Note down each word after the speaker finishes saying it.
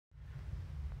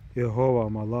Yehovah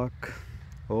Malak,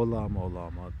 Olam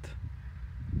Olamad.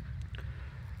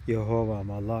 Yehovah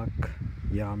Malak,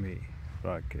 Yami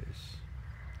Rakes.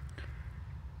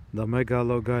 The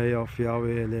Megalogai of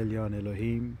Yahweh El Elyon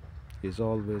Elohim is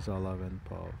always alive and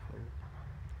powerful,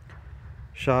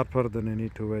 sharper than any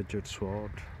two-edged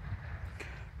sword,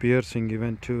 piercing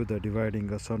even to the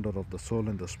dividing asunder of the soul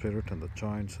and the spirit and the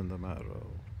joints and the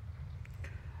marrow.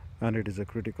 And it is a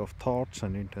critic of thoughts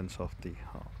and intents of the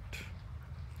heart.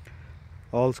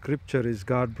 All scripture is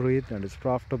God-breathed and is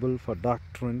profitable for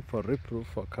doctrine, for reproof,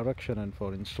 for correction, and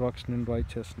for instruction in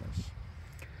righteousness,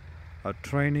 a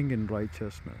training in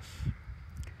righteousness,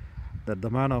 that the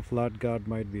man of Lord God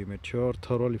might be mature,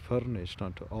 thoroughly furnished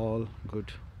unto all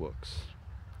good works.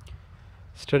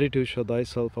 Study to show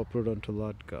thyself approved unto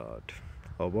Lord God,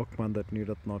 a workman that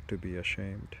needeth not to be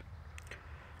ashamed,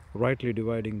 rightly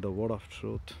dividing the word of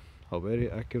truth, a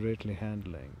very accurately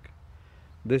handling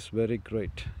this very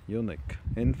great, unique,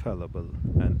 infallible,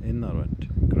 and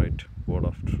inerrant great word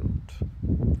of truth.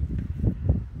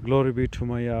 Glory be to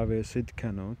my Yahweh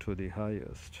Sidkenu, to the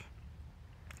highest,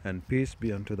 and peace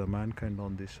be unto the mankind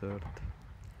on this earth,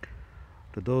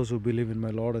 to those who believe in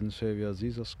my Lord and Savior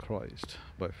Jesus Christ,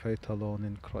 by faith alone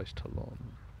in Christ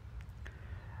alone,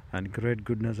 and great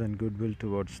goodness and goodwill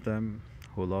towards them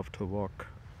who love to walk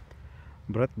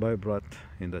breath by breath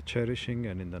in the cherishing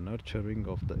and in the nurturing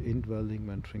of the indwelling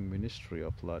mentoring ministry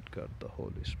of Lord God the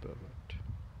Holy Spirit.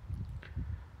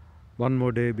 One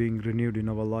more day being renewed in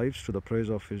our lives to the praise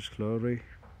of His glory,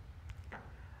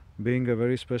 being a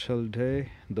very special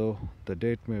day, though the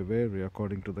date may vary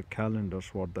according to the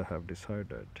calendars what they have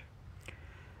decided.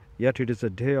 Yet it is a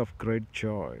day of great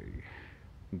joy,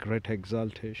 great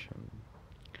exaltation,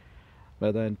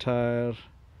 where the entire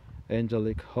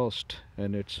angelic host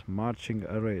and its marching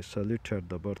array saluted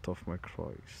the birth of my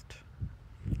Christ.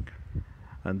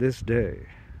 And this day,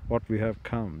 what we have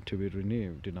come to be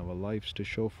renewed in our lives to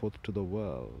show forth to the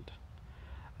world,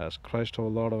 as Christ our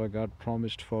Lord our God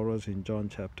promised for us in John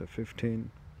chapter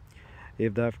 15,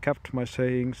 if they have kept my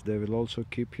sayings, they will also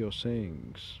keep your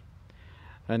sayings.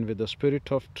 And with the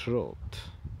Spirit of truth,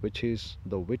 which is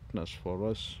the witness for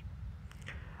us,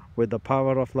 with the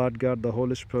power of Lord God the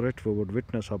Holy Spirit, we would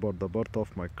witness about the birth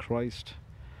of my Christ.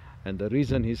 And the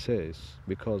reason He says,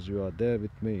 because you are there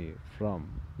with me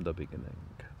from the beginning.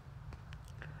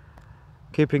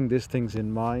 Keeping these things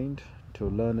in mind, to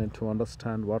learn and to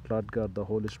understand what Lord God the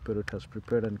Holy Spirit has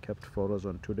prepared and kept for us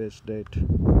on today's date,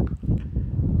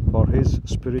 for His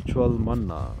spiritual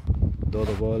manna, though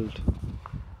the world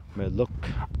may look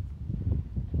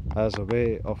as a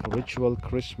way of ritual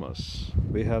Christmas,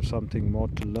 we have something more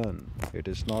to learn. It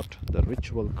is not the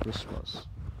ritual Christmas,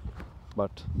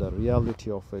 but the reality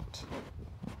of it,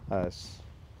 as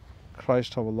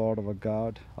Christ our Lord, our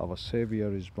God, our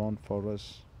Savior is born for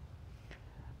us,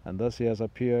 and thus He has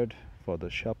appeared for the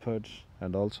shepherds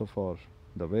and also for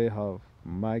the way how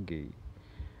Maggie,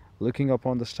 looking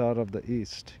upon the star of the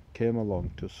east, came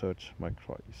along to search my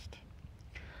Christ.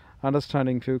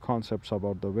 Understanding few concepts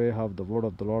about the way how the word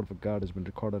of the Lord of God has been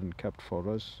recorded and kept for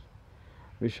us,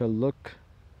 we shall look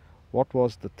what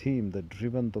was the theme that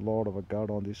driven the Lord of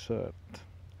God on this earth,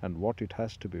 and what it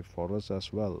has to be for us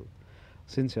as well,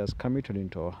 since He has committed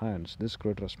into our hands this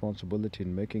great responsibility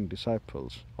in making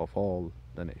disciples of all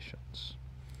the nations.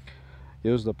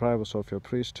 Use the prowess of your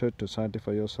priesthood to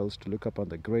sanctify yourselves, to look upon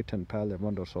the great and pale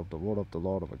wonders of the word of the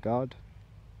Lord of God,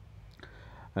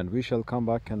 and we shall come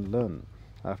back and learn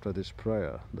after this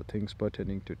prayer the things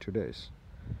pertaining to today's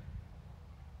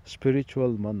spiritual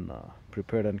manna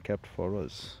prepared and kept for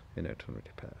us in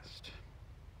eternity past.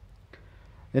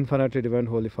 Infinitely divine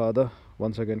Holy Father,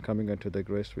 once again coming unto Thy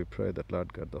grace, we pray that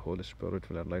Lord God the Holy Spirit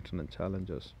will enlighten and challenge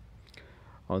us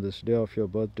on this day of your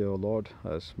birthday, O Lord,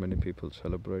 as many people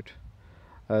celebrate.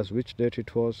 As which date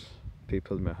it was,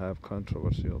 people may have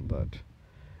controversy on that.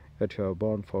 Yet you are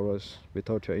born for us.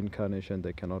 Without your incarnation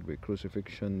there cannot be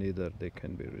crucifixion, neither there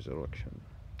can be resurrection.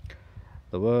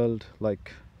 The world,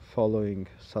 like following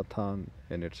Satan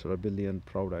in its rebellion,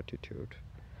 proud attitude,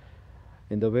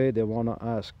 in the way they want to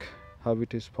ask how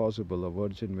it is possible a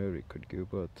Virgin Mary could give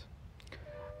birth.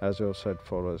 As you have said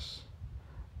for us,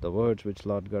 the words which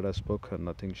Lord God has spoken,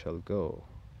 nothing shall go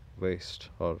waste,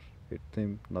 or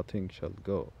nothing shall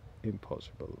go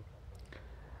impossible,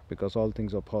 because all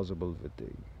things are possible with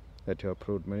Thee. That you have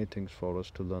proved many things for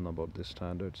us to learn about these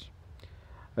standards.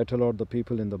 Yet, O Lord, the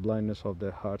people in the blindness of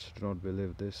their hearts do not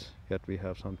believe this, yet we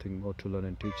have something more to learn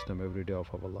and teach them every day of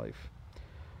our life.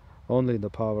 Only in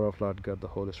the power of Lord God the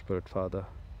Holy Spirit, Father,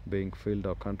 being filled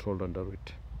or controlled under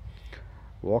it,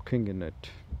 walking in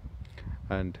it,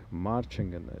 and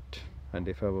marching in it, And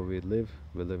if ever we live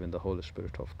in the Holy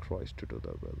Spirit of Christ to do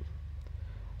thy will.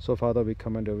 So, Father, we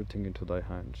commend everything into thy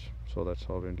hands, so that,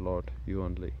 Sovereign Lord, you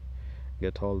only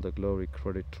get all the glory,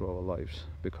 credit through our lives,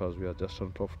 because we are just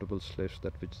unprofitable slaves,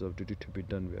 that which is of duty to be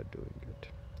done, we are doing it.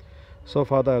 So,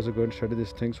 Father, as we go and study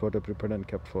these things, what are prepared and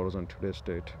kept for us on today's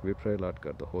date, we pray, Lord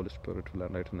God, the Holy Spirit will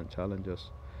enlighten and challenge us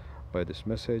by this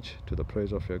message to the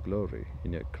praise of your glory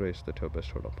in your grace that you have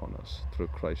bestowed upon us through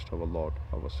Christ our Lord,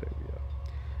 our Savior.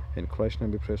 In Christ's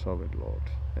name we pray, Sovereign Lord.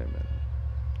 Amen.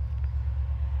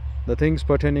 The things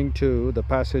pertaining to the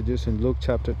passages in Luke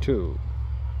chapter 2,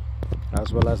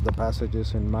 as well as the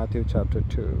passages in Matthew chapter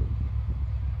 2.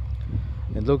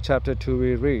 In Luke chapter 2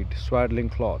 we read, swaddling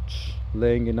cloths,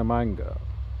 laying in a manger.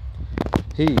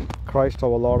 He, Christ our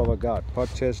Lord, our God,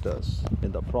 purchased us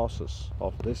in the process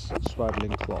of this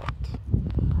swaddling cloth.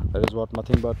 That is what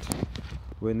nothing but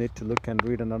we need to look and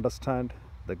read and understand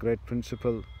the great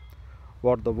principle,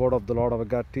 what the word of the Lord our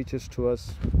God teaches to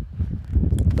us,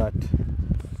 that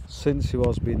since he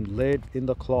was being laid in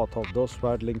the cloth of those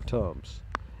swaddling terms,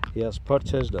 he has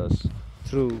purchased us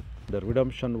through the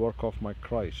redemption work of my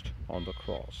Christ on the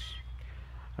cross.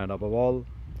 And above all,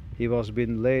 he was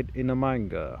being laid in a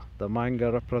manger. The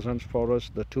manger represents for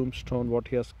us the tombstone, what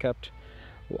he has kept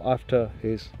after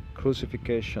his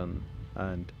crucifixion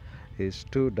and his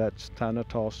two deaths,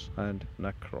 thanatos and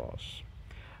necros.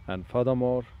 And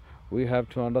furthermore, we have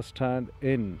to understand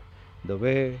in the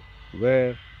way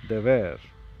where they were,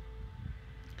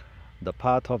 the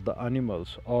path of the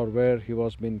animals, or where he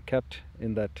was being kept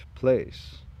in that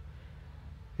place.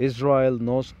 Israel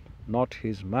knows not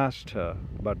his master,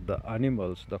 but the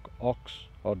animals, the ox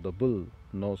or the bull,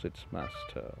 knows its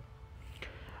master.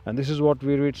 And this is what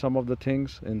we read some of the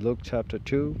things in Luke chapter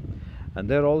 2. And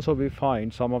there also we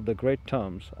find some of the great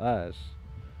terms as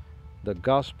the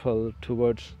gospel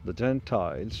towards the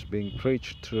Gentiles being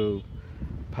preached through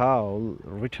Paul,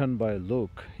 written by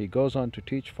Luke. He goes on to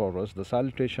teach for us the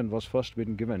salutation was first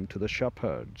been given to the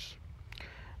shepherds.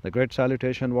 The great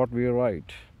salutation, what we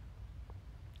write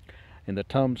in the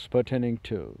terms pertaining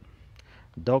to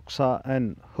doxa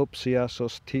en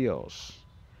hupsiasos theos,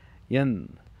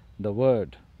 in the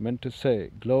word meant to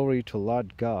say glory to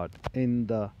Lord God in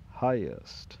the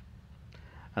highest,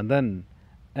 and then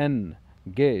en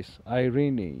ges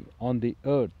irene, on the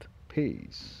earth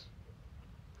peace.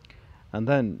 And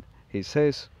then he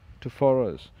says for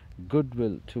us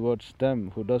goodwill towards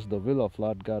them who does the will of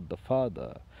Lord God the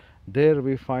Father. There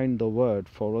we find the word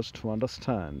for us to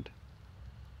understand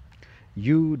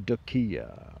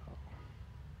eudokia.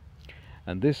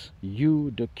 And this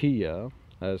eudokia,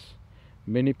 as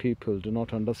many people do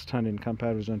not understand in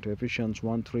comparison to Ephesians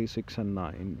 1, 3, 6 and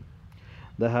 9,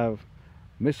 they have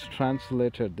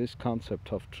mistranslated this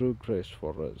concept of true grace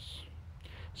for us.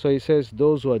 So he says,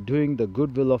 those who are doing the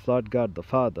good will of Lord God the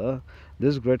Father,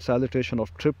 this great salutation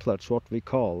of triplets, what we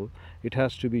call, it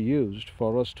has to be used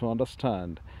for us to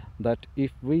understand that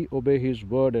if we obey his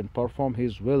word and perform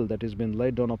his will that has been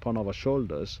laid down upon our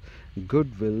shoulders,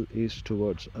 goodwill is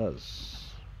towards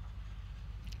us.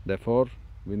 Therefore,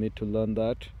 we need to learn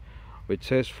that, which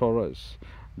says for us,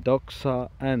 doxa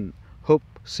en hup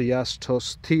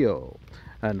siastos theo,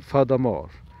 and furthermore,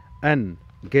 en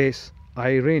ges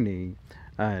irene.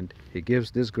 And he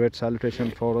gives this great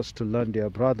salutation for us to learn, dear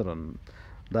brethren,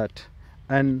 that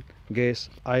en ges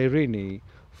irene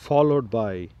followed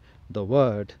by the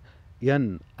word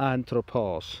en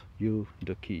anthropos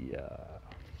eudokia.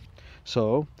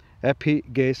 So, epi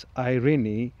ges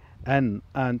irene en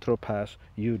anthropos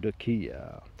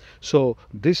eudokia. So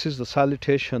this is the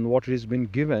salutation what has been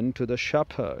given to the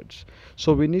shepherds.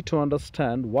 So we need to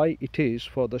understand why it is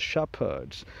for the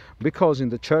shepherds, because in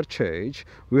the church age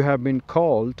we have been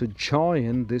called to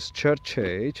join this church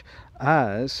age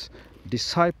as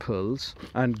disciples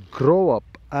and grow up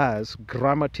as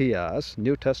grammatias,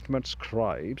 New Testament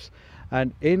scribes,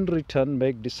 and in return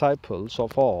make disciples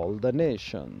of all the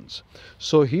nations.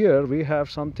 So here we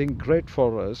have something great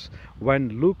for us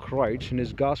when Luke writes in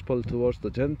his gospel towards the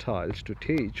Gentiles to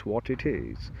teach what it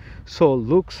is. So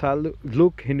Luke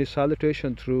in his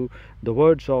salutation through the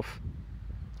words of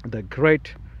the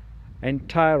great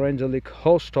entire angelic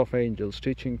host of angels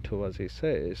teaching to us, he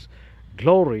says,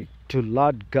 glory to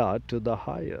Lord God to the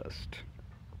highest.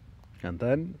 And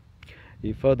then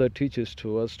he further teaches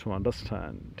to us to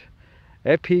understand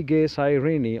epi ges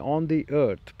irene, on the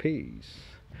earth peace.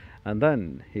 And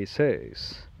then he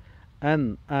says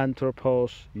en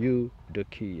anthropos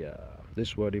eudokia.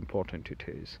 This word important it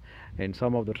is. In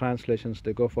some of the translations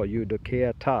they go for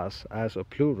eudokia tas as a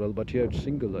plural, but here it's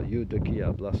singular,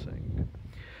 eudokia, blessing.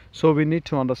 So we need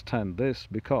to understand this,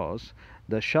 because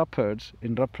the shepherds,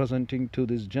 in representing to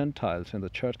these Gentiles in the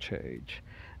church age,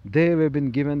 they have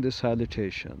been given this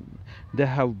salutation. They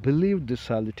have believed this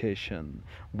salutation.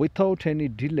 Without any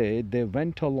delay, they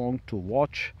went along to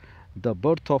watch the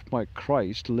birth of my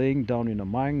Christ laying down in a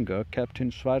manger kept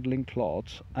in swaddling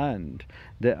cloths, and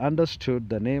they understood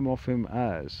the name of him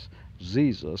as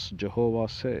Jesus, Jehovah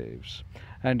saves.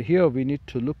 And here we need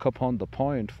to look upon the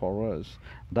point for us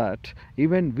that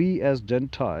even we as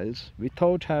Gentiles,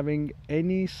 without having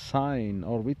any sign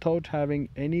or without having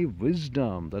any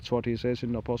wisdom, that's what he says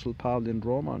in Apostle Paul in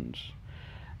Romans.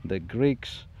 The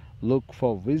Greeks look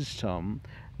for wisdom,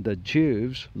 the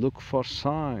Jews look for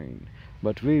sign.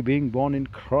 But we, being born in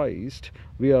Christ,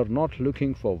 we are not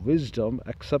looking for wisdom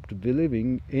except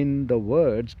believing in the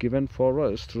words given for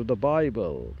us through the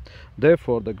Bible.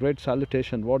 Therefore, the great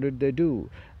salutation, what did they do?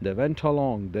 They went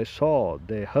along, they saw,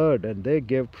 they heard, and they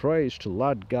gave praise to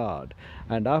Lord God.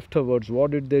 And afterwards,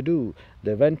 what did they do?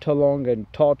 They went along and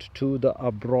taught to the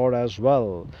abroad as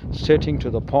well, stating to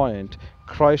the point,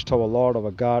 Christ our Lord, our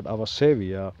God, our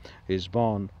Savior is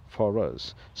born for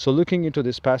us. So looking into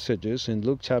these passages in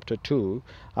Luke chapter 2,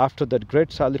 after that great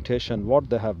salutation, what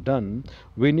they have done,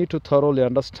 we need to thoroughly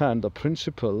understand the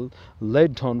principle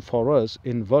laid down for us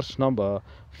in verse number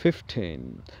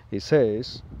 15. He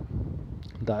says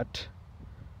that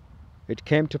it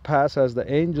came to pass, as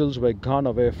the angels were gone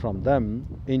away from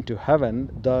them into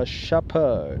heaven, the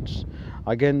shepherds,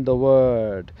 again the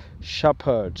word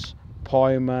shepherds,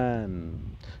 poimen.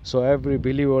 So every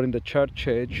believer in the church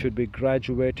age should be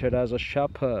graduated as a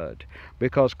shepherd,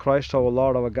 because Christ our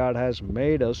Lord, our God, has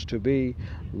made us to be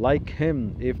like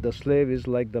him. If the slave is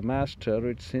like the master,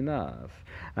 it's enough.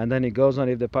 And then he goes on,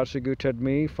 if they persecuted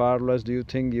me, far less do you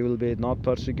think you will be not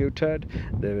persecuted?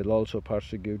 They will also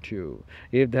persecute you.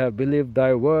 If they have believed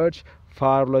thy words,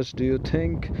 far less do you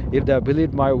think, if they have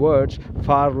believed my words,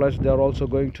 far less they are also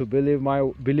going to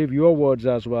believe your words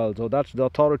as well. So that's the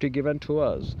authority given to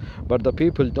us. But the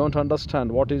people don't understand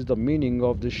what is the meaning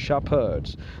of the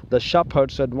shepherds. The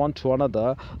shepherds said one to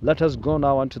another, let us go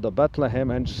now unto the Bethlehem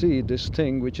and see this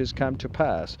thing which is come to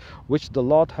pass, which the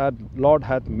Lord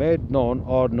hath made known,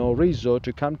 or norizo,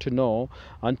 to come to know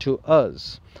unto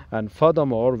us. And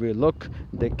furthermore, we look,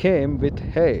 they came with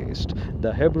haste.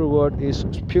 The Hebrew word is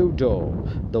speudo.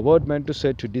 The word meant to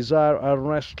say to desire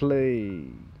earnestly.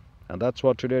 And that's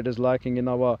what today it is lacking in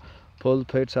our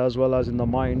pulpits as well as in the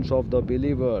minds of the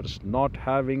believers, not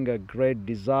having a great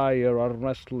desire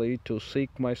earnestly to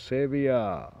seek my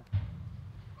Savior.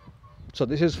 So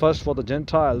this is first for the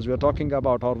Gentiles we are talking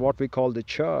about, or what we call the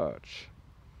church.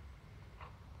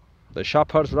 The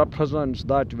shepherds represents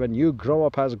that when you grow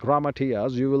up as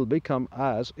grammatias, you will become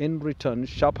as in return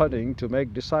shepherding to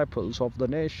make disciples of the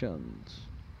nations.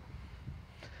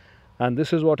 And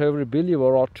this is what every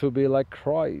believer ought to be like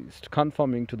Christ,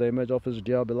 conforming to the image of his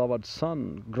dear beloved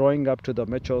Son, growing up to the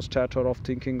mature stature of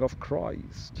thinking of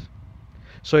Christ.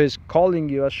 So he's calling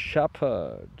you as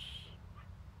shepherds.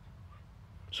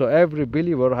 So every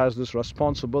believer has this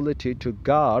responsibility to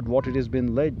guard what it has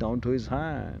been laid down to his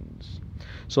hands.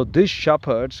 So these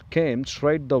shepherds came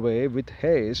straight the way with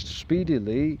haste,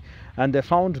 speedily, and they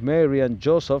found Mary and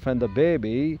Joseph and the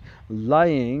baby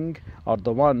lying, or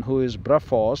the one who is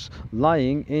brephos,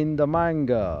 lying in the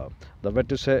manger. The way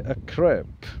to say a crib.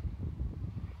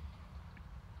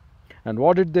 And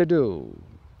what did they do?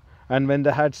 And when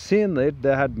they had seen it,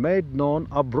 they had made known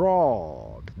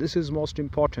abroad. This is most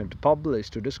important, to publish,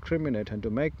 to discriminate, and to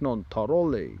make known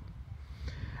thoroughly.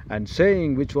 And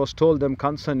saying which was told them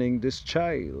concerning this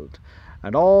child.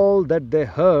 And all that they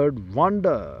heard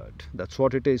wondered. That's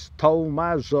what it is,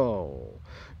 thaumazo.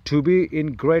 To be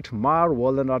in great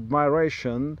marvel and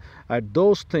admiration at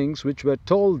those things which were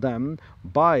told them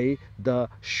by the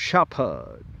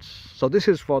shepherds. So this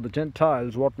is for the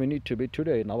Gentiles what we need to be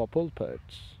today in our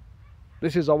pulpits.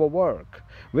 This is our work.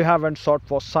 We haven't sought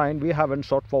for sign, we haven't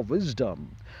sought for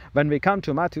wisdom. When we come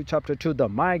to Matthew chapter 2, the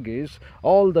Magi's,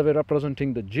 all the way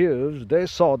representing the Jews, they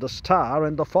saw the star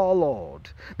and they followed.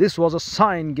 This was a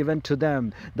sign given to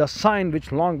them. The sign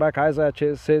which long back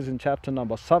Isaiah says in chapter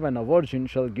number 7, a virgin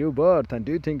shall give birth. And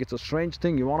do you think it's a strange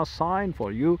thing? You want a sign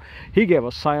for you? He gave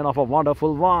a sign of a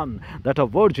wonderful one, that a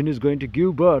virgin is going to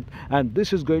give birth. And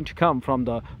this is going to come from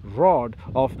the rod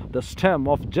of the stem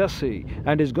of Jesse,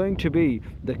 and is going to be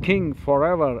the king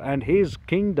forever. And his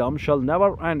kingdom shall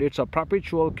never end. It's a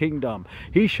perpetual kingdom.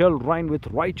 He shall reign with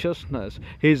righteousness.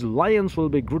 His lions will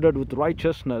be girded with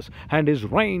righteousness, and his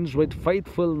reigns with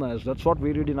faithfulness. That's what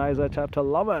we read in Isaiah chapter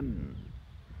 11.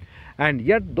 And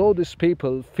yet, though these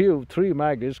people, three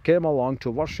Magi's, came along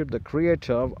to worship the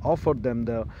Creator, offered them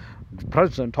the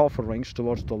present offerings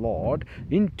towards the Lord.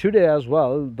 In today as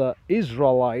well, the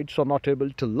Israelites are not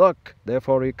able to look.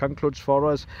 Therefore, he concludes for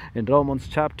us in Romans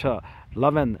chapter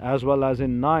 11 as well as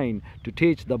in 9 to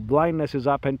teach the blindness is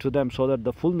happened to them so that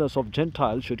the fullness of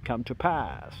Gentiles should come to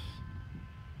pass.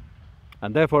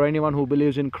 And therefore anyone who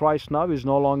believes in Christ now is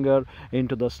no longer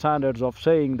into the standards of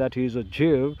saying that he is a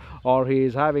Jew, or he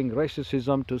is having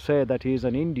racism to say that he is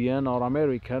an Indian or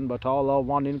American, but all are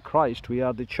one in Christ. We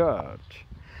are the church.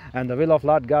 And the will of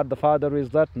Lord God the Father is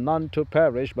that none to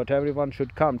perish, but everyone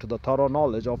should come to the thorough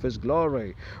knowledge of his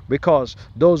glory. Because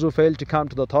those who fail to come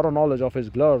to the thorough knowledge of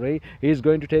his glory, he is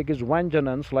going to take his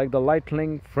vengeance like the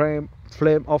lightning flame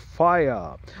of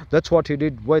fire. That's what he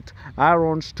did with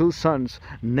Aaron's two sons,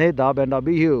 Nadab and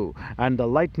Abihu, and the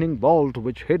lightning bolt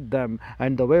which hit them,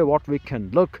 and the way what we can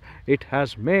look, it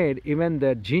has made even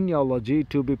their genealogy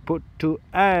to be put to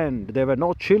end. There were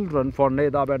no children for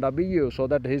Nadab and Abihu, so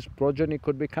that his progeny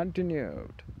could be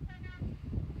continued.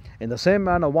 In the same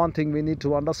manner, one thing we need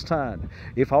to understand: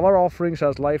 if our offerings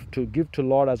as life to give to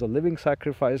Lord as a living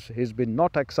sacrifice has been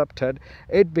not accepted,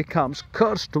 it becomes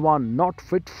cursed one, not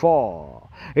fit for.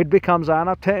 It becomes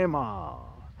anathema.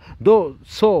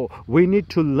 So we need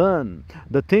to learn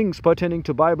the things pertaining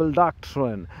to Bible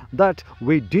doctrine, that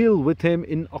we deal with him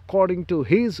in according to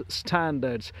his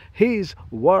standards, his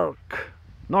work,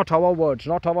 not our words,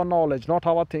 not our knowledge, not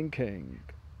our thinking.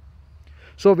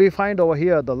 So we find over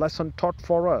here the lesson taught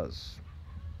for us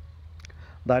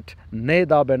that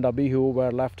Nadab and Abihu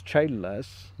were left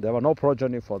childless. There were no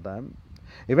progeny for them.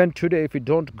 Even today, if we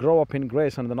don't grow up in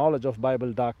grace and the knowledge of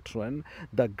Bible doctrine,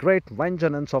 the great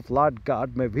vengeance of Lord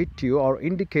God may hit you or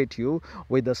indicate you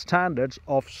with the standards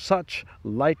of such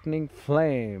lightning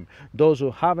flame, those who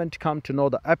haven't come to know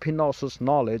the epinosis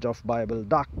knowledge of Bible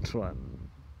doctrine.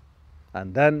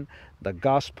 And then the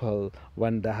gospel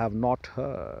when they have not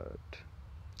heard.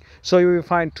 So you will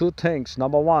find two things.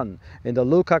 Number one, in the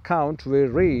Luke account, we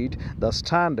read the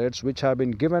standards which have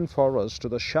been given for us to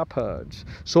the shepherds.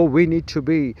 So we need to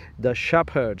be the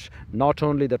shepherds, not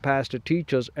only the pastor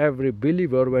teachers. Every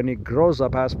believer, when he grows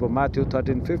up, as per Matthew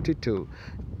 13:52,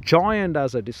 joined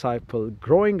as a disciple,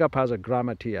 growing up as a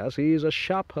grammatias, he is a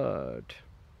shepherd.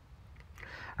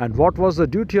 And what was the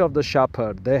duty of the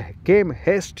shepherd? They came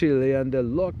hastily and they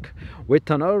looked with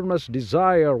an earnest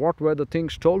desire what were the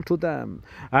things told to them.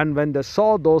 And when they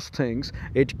saw those things,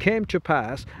 it came to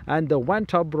pass, and they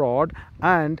went abroad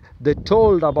and they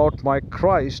told about my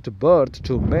Christ birth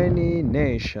to many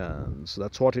nations.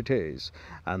 That's what it is.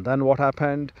 And then what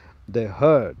happened? They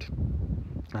heard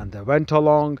and they went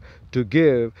along to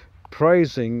give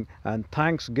praising and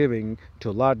thanksgiving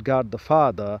to Lord God the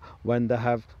Father, when they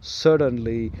have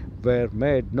certainly were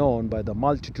made known by the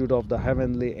multitude of the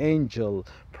heavenly angel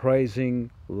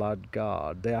praising Lord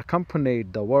God. They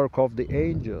accompanied the work of the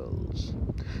angels.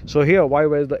 So here, why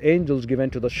were the angels given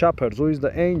to the shepherds? Who is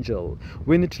the angel?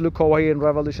 We need to look over here in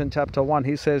Revelation chapter 1.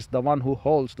 He says, the one who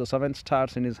holds the 7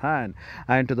 stars in his hand.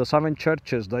 And to the 7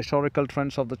 churches, the historical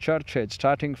trends of the church age,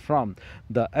 starting from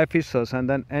the Ephesus and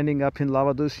then ending up in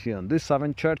Laodicea. These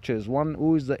 7 churches, one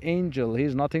who is the angel, he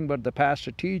is nothing but the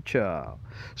pastor teacher.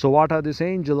 So what are these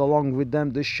angels? Along with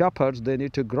them, these shepherds, they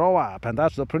need to grow up. And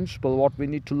that's the principle what we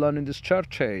need to learn in this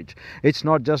church age. It's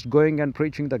not just going and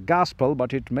preaching the gospel,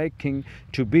 but it making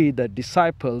to be the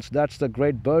disciples. That's the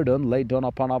great burden laid down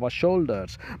upon our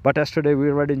shoulders. But yesterday we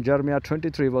read in Jeremiah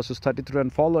 23 verses 33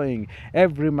 and following,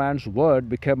 every man's word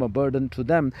became a burden to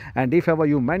them. And if ever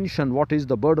you mention what is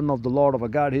the burden of the Lord our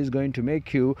God, he is going to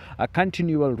make you a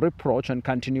continual reproach and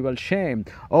continual shame.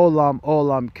 Olam,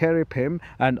 Olam, Keripim,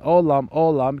 and Olam,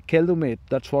 Olam, Kelumit.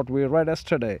 That's what we read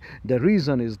yesterday. The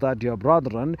reason is that, dear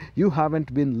brethren, you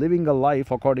haven't been living a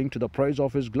life according to the praise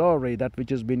of his glory, that which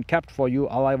has been kept for you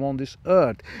alive on this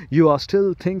earth. You are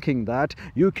still thinking that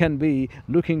you can be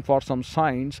looking for some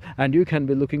signs and you can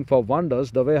be looking for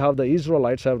wonders, the way how the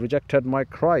Israelites have rejected my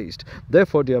Christ.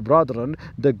 Therefore, dear brethren,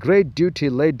 the great duty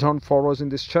laid down for us in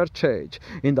this church age,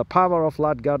 in the power of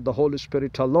Lord God the Holy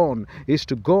Spirit alone, is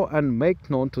to go and make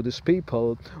known to these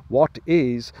people what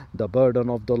is the burden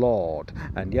of the Lord.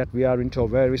 And yet we are into a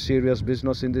very serious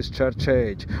business in this church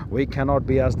age. We cannot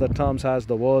be as the terms as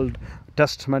the world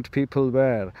Testament people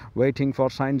were, waiting for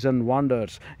signs and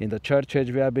wonders. In the church age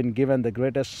we have been given the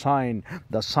greatest sign.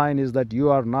 The sign is that you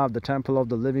are now the temple of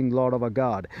the living Lord our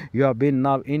God. You have been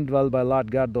now indwelled by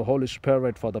Lord God the Holy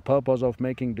Spirit for the purpose of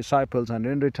making disciples, and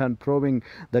in return proving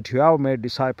that you have made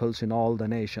disciples in all the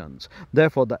nations.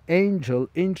 Therefore the angel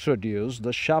introduced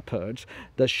the shepherds.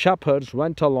 The shepherds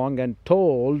went along and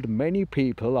told many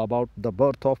people about the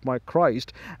birth of my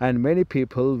Christ, and many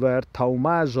people were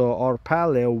thaumazo or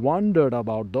pale, wondered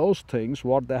about those things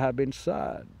what they have been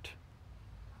said.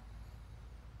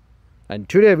 And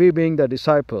today, we being the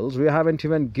disciples, we haven't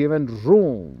even given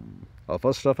room.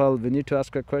 First of all, we need to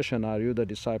ask a question: are you the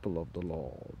disciple of the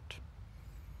Lord?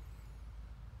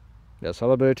 We are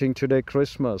celebrating today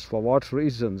Christmas. For what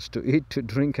reasons? To eat, to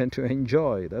drink, and to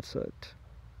enjoy. That's it.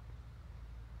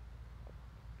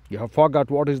 You have forgot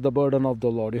what is the burden of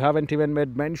the Lord. You haven't even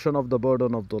made mention of the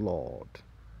burden of the Lord.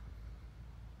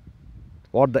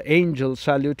 What the angels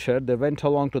saluted, they went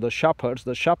along to the shepherds.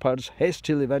 The shepherds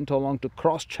hastily went along to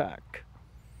cross-check.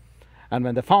 And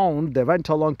when they found, they went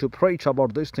along to preach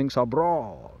about these things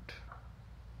abroad.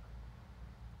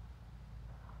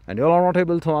 And you are not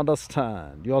able to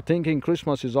understand. You are thinking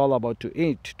Christmas is all about to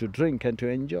eat, to drink, and to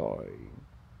enjoy.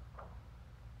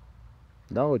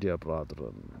 No, dear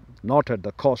brethren, not at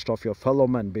the cost of your fellow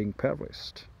men being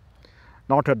perished.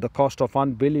 Not at the cost of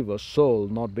unbelievers' soul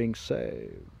not being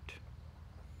saved.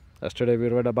 Yesterday we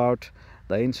read about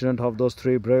the incident of those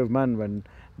three brave men when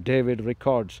David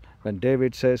records, when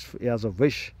David says he has a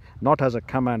wish, not as a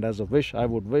command, as a wish, I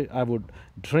would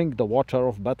drink the water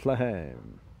of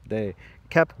Bethlehem. They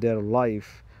kept their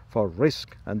life for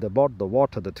risk and they bought the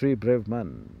water, the three brave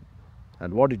men.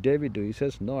 And what did David do? He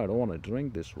says, no, I don't want to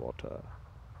drink this water.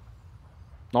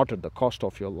 Not at the cost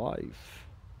of your life.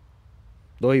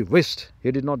 Though he wished,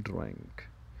 he did not drink.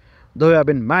 Though we have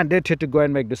been mandated to go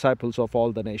and make disciples of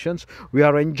all the nations, we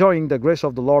are enjoying the grace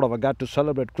of the Lord our God to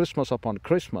celebrate Christmas upon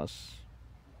Christmas,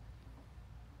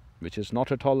 which is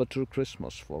not at all a true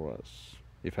Christmas for us.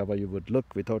 If ever you would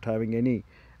look without having any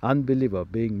unbeliever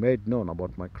being made known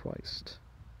about my Christ,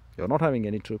 you are not having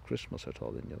any true Christmas at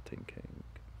all in your thinking.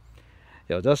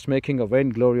 You are just making a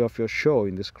vain glory of your show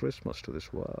in this Christmas to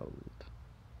this world.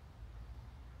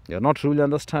 You are not truly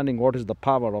understanding what is the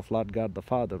power of Lord God the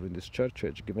Father in this church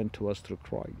age given to us through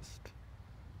Christ.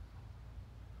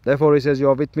 Therefore, he says, you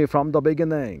are with me from the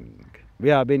beginning. We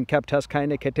have been kept as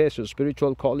kainiketesu,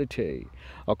 spiritual quality,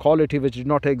 a quality which did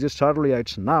not exist earlier.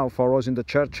 It's now for us in the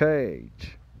church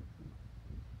age.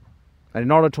 And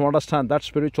in order to understand that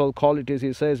spiritual qualities,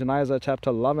 he says in Isaiah chapter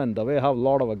 11, the way how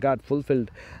Lord our God fulfilled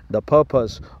the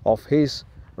purpose of his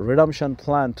redemption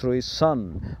plan through his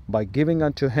Son by giving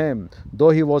unto him, though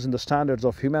he was in the standards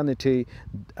of humanity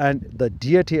and the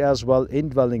deity as well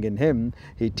indwelling in him,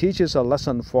 he teaches a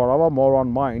lesson for our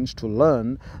moron minds to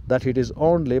learn that it is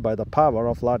only by the power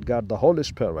of Lord God the Holy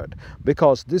Spirit,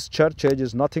 because this church age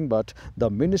is nothing but the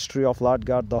ministry of Lord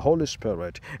God the Holy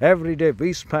Spirit. Every day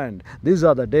we spend, these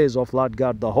are the days of Lord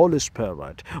God the Holy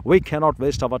Spirit. We cannot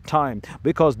waste our time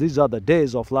because these are the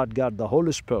days of Lord God the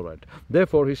Holy Spirit.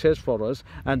 Therefore he says for us,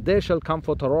 and there shall come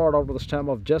forth a rod out of the stem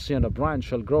of Jesse, and a branch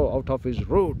shall grow out of his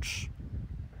roots.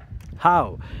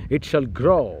 How? It shall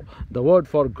grow. The word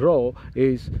for grow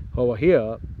is over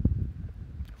here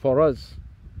for us,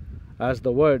 as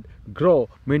the word grow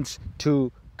means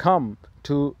to come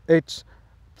to its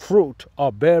fruit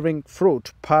or bearing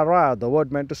fruit. Para, the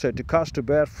word meant to say to cause, to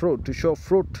bear fruit, to show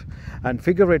fruit, and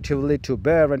figuratively to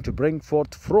bear and to bring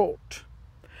forth fruit.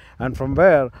 And from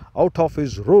where? Out of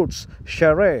his roots,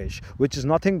 sheresh, which is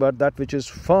nothing but that which is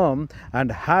firm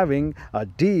and having a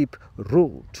deep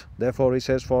root. Therefore, he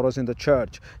says for us in the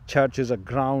church, church is a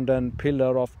ground and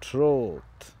pillar of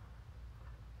truth.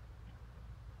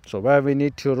 So where we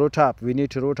need to root up, we need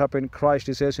to root up in Christ,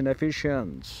 he says in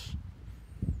Ephesians.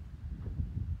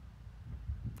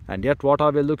 And yet what are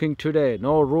we looking today?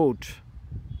 No root.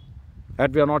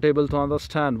 Yet we are not able to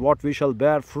understand what we shall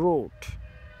bear fruit.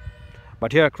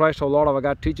 But here Christ our Lord our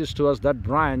God teaches to us that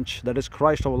branch, that is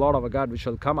Christ our Lord our God, which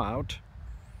shall come out.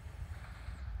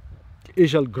 He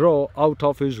shall grow out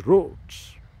of his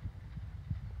roots.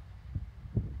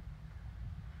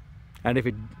 And if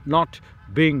it not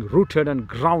being rooted and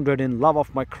grounded in love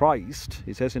of my Christ,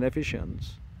 he says in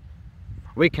Ephesians,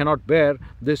 we cannot bear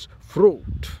this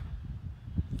fruit.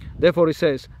 Therefore he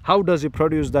says, how does he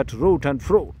produce that root and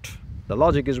fruit? The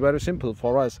logic is very simple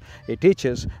for us. It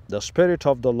teaches the Spirit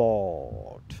of the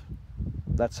Lord.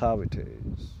 That's how it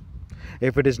is.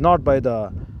 If it is not by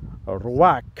the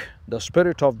Ruach, the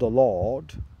Spirit of the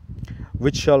Lord,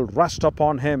 which shall rest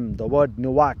upon him, the word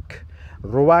Nuach,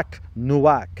 Ruach,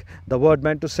 Nuach, the word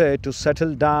meant to say to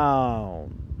settle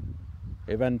down.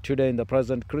 Even today in the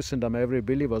present Christendom, every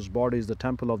believer's body is the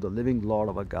temple of the living Lord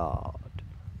our God.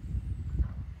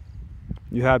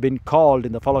 You have been called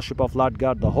in the fellowship of Lord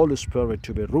God, the Holy Spirit,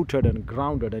 to be rooted and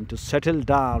grounded and to settle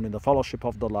down in the fellowship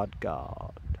of the Lord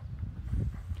God.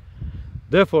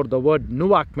 Therefore, the word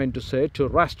nuach meant to say to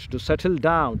rest, to settle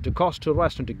down, to cause to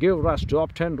rest and to give rest, to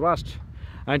obtain rest,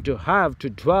 and to have, to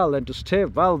dwell and to stay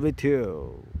well with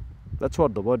you. That's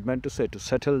what the word meant to say, to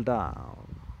settle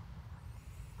down.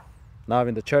 Now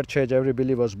in the church age, every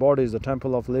believer's body is the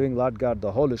temple of living Lord God,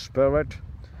 the Holy Spirit.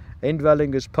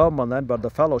 Indwelling is permanent, but the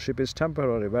fellowship is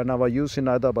temporary. Whenever you sin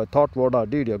either by thought, word or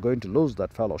deed, you're going to lose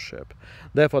that fellowship.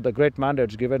 Therefore, the great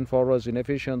mandates given for us in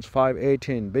Ephesians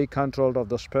 5:18, be controlled of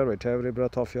the Spirit every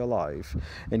breath of your life.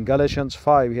 In Galatians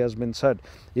 5, he has been said,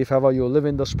 if ever you live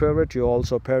in the Spirit, you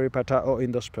also peripatao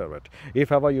in the Spirit.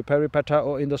 If ever you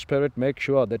peripatao in the Spirit, make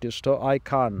sure that you still I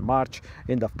can march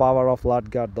in the power of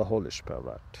Lord God, the Holy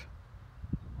Spirit.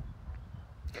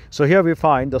 So here we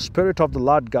find the Spirit of the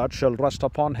Lord God shall rest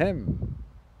upon him.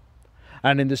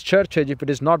 And in this church age, if it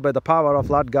is not by the power of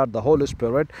Lord God, the Holy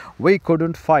Spirit, we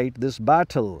couldn't fight this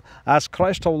battle. As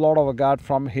Christ our Lord our God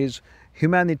from his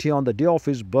humanity on the day of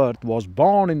his birth was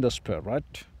born in the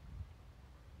Spirit,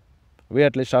 we,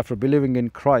 at least after believing in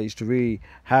Christ, we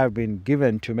have been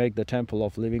given to make the temple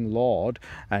of living Lord.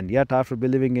 And yet after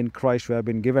believing in Christ, we have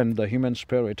been given the human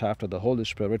spirit after the Holy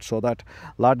Spirit, so that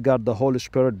Lord God, the Holy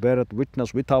Spirit, beareth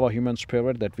witness with our human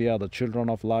spirit that we are the children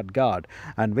of Lord God.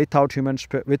 And without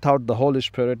the Holy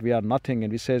Spirit, we are nothing.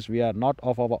 And he says we are not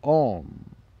of our own.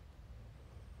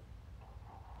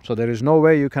 So there is no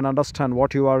way you can understand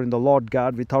what you are in the Lord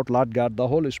God without Lord God, the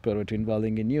Holy Spirit,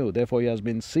 indwelling in you. Therefore, he has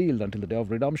been sealed until the day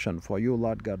of redemption for you,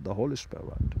 Lord God, the Holy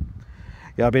Spirit.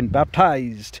 You have been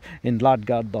baptized in Lord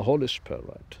God, the Holy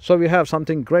Spirit. So we have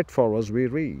something great for us, we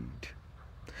read.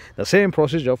 The same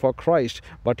procedure for Christ,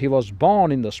 but he was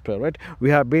born in the Spirit. We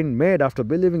have been made after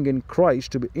believing in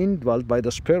Christ to be indwelt by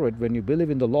the Spirit when you believe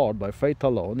in the Lord by faith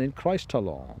alone, in Christ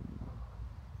alone.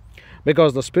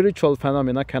 Because the spiritual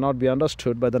phenomena cannot be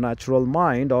understood by the natural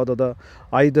mind or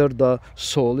either the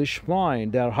soulish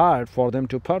mind. They are hard for them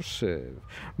to perceive.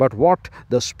 But what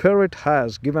the Spirit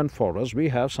has given for us, we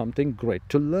have something great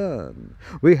to learn.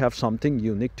 We have something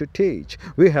unique to teach.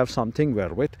 We have something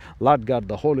wherewith Lord God,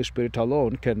 the Holy Spirit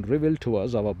alone, can reveal to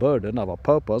us our burden, our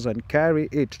purpose, and carry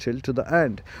it till to the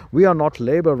end. We are not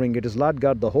laboring. It is Lord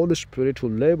God, the Holy Spirit, who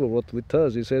laboreth with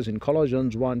us. He says in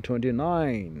Colossians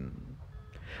 1:29.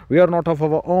 We are not of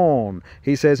our own.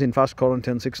 He says in 1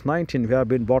 Corinthians 6:19, we have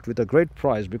been bought with a great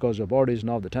price, because your body is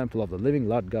now the temple of the living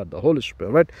Lord God, the Holy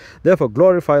Spirit. Therefore,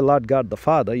 glorify Lord God the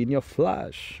Father in your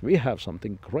flesh. We have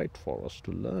something great for us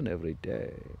to learn every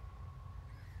day.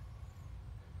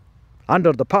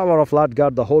 Under the power of Lord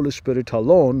God, the Holy Spirit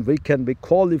alone, we can be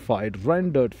qualified,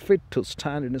 rendered fit to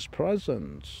stand in his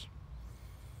presence.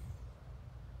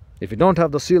 If you don't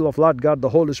have the seal of Lord God, the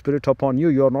Holy Spirit upon you,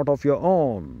 you are not of your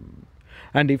own.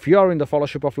 And if you are in the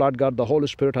fellowship of Lord God, the Holy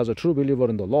Spirit, as a true believer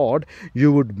in the Lord,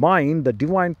 you would mind the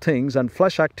divine things, and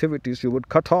flesh activities you would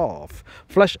cut off.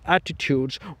 Flesh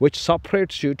attitudes which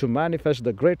separates you to manifest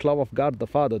the great love of God the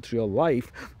Father through your life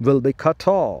will be cut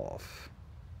off.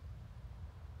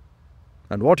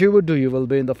 And what you would do, you will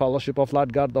be in the fellowship of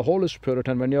Lord God, the Holy Spirit.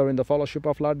 And when you are in the fellowship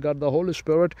of Lord God, the Holy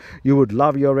Spirit, you would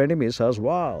love your enemies as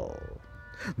well.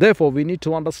 Therefore, we need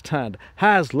to understand,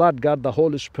 has Lord God, the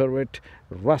Holy Spirit,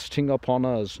 resting upon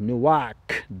us, nuak,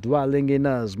 dwelling in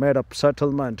us, made up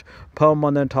settlement,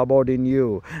 permanent abode in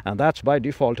you. And that's by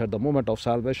default at the moment of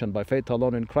salvation, by faith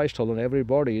alone in Christ alone. Every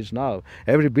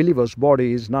believer's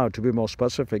body is now, to be more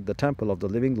specific, the temple of the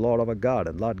living Lord our God,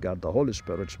 and Lord God, the Holy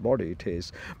Spirit's body it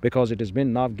is, because it has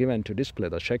been now given to display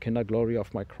the Shekinah glory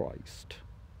of my Christ.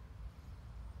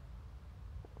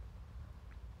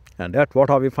 And yet, what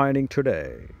are we finding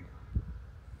today?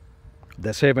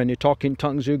 They say when you talk in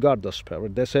tongues, you got the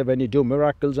Spirit. They say when you do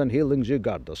miracles and healings, you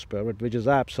got the Spirit, which is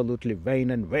absolutely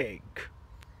vain and vague.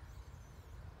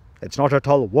 It's not at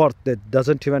all worth it.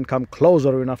 Doesn't even come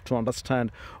closer enough to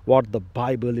understand what the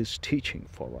Bible is teaching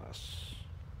for us.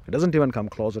 It doesn't even come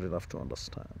closer enough to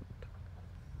understand.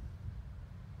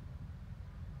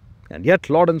 And yet,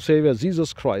 Lord and Savior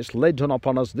Jesus Christ laid down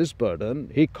upon us this burden.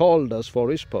 He called us for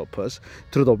his purpose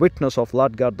through the witness of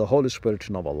Lord God, the Holy Spirit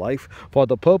in our life, for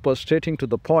the purpose stating to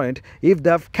the point, if they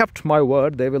have kept my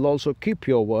word, they will also keep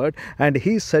your word. And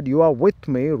he said, you are with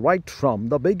me right from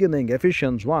the beginning.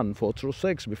 Ephesians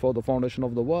 1:4-6, before the foundation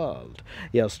of the world.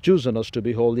 He has chosen us to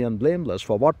be holy and blameless.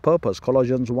 For what purpose?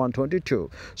 Colossians 1:22,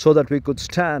 so that we could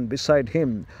stand beside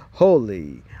him,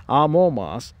 holy,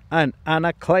 amomos, and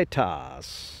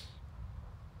anakletas,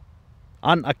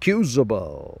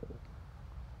 unaccusable.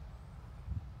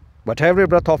 But every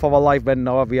breath of our life, when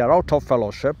we are out of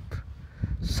fellowship,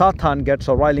 Satan gets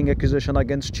a riling accusation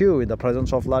against you in the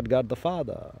presence of Lord God the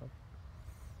Father.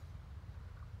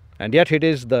 And yet it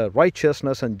is the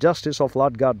righteousness and justice of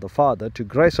Lord God the Father to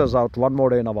grace us out one more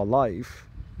day in our life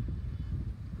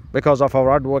because of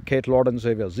our advocate, Lord and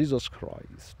Savior Jesus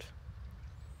Christ.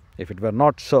 If it were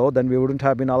not so, then we wouldn't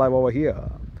have been alive over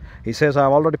here. He says, I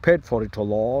have already paid for it, O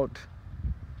Lord.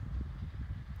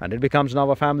 And it becomes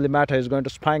now a family matter. He's going to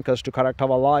spank us to correct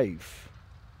our life.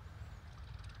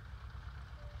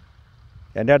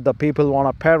 And yet the people want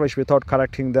to perish without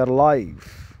correcting their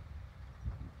life.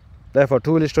 Therefore,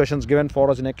 two illustrations given for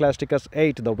us in Ecclesiastes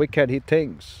 8. The wicked, he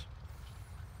thinks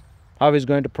how he's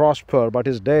going to prosper, but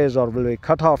his days will be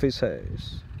cut off, he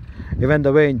says. Even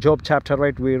the way in Job chapter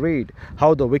 8 we read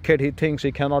how the wicked, he thinks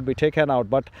he cannot be taken out,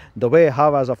 but the way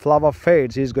how as a flower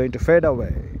fades, he is going to fade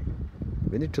away.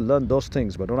 We need to learn those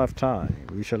things, but don't have time.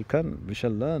 We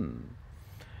shall learn.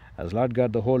 As Lord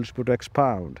God the Holy Spirit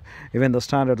expound even the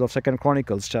standards of 2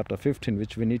 Chronicles chapter 15,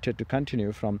 which we needed to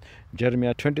continue from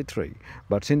Jeremiah 23.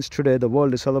 But since today the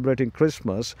world is celebrating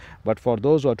Christmas, but for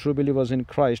those who are true believers in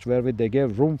Christ, wherewith they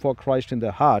gave room for Christ in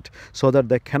their heart, so that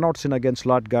they cannot sin against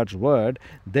Lord God's word,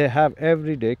 they have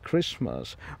everyday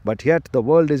Christmas. But yet the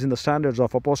world is in the standards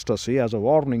of apostasy. As a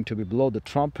warning to be blow the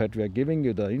trumpet, we are giving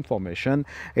you the information.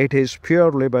 It is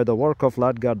purely by the work of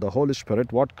Lord God the Holy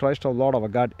Spirit, what Christ our Lord our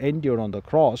God endured on the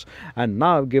cross, and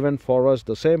now given for us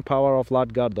the same power of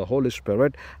Lord God the Holy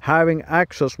Spirit, having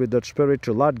access with that Spirit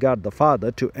to Lord God the Father,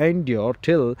 to endure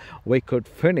till we could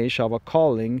finish our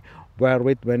calling,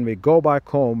 wherewith when we go back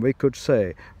home we could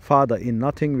say, Father, in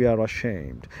nothing we are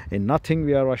ashamed, in nothing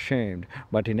we are ashamed,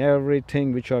 but in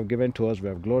everything which you have given to us we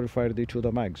have glorified thee to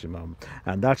the maximum.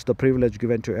 And that's the privilege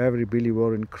given to every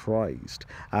believer in Christ.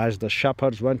 As the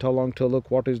shepherds went along to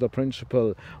look what is the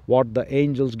principle, what the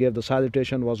angels gave the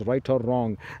salutation was right or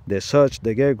wrong, they searched,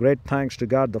 they gave great thanks to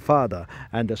God the Father,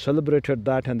 and they celebrated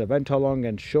that, and they went along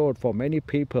and showed for many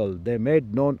people, they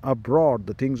made known abroad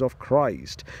the things of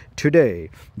Christ.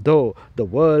 Today, though the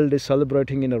world is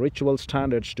celebrating in a ritual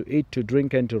standards to eat, to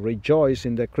drink, and to rejoice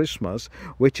in their Christmas,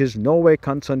 which is no way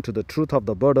concerned to the truth of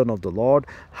the burden of the Lord,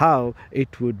 how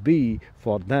it would be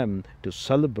for them to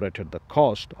celebrate at the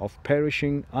cost of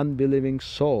perishing unbelieving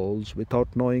souls without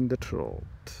knowing the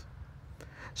truth.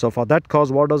 So for that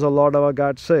cause, what does the Lord our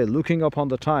God say? Looking upon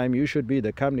the time, you should be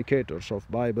the communicators of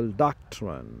Bible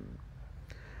doctrine.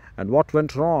 And what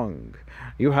went wrong?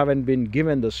 You haven't been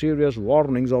given the serious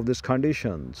warnings of these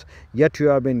conditions, yet you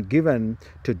have been given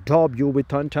to daub you with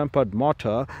untempered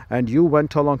mortar, and you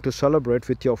went along to celebrate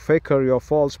with your faker, your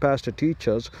false pastor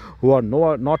teachers, who are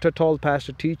not at all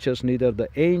pastor teachers, neither the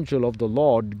angel of the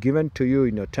Lord given to you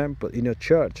in your temple, in your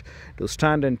church, to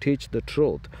stand and teach the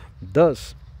truth.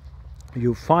 Thus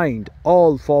you find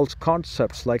all false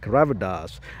concepts like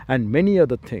Ravadas and many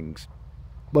other things,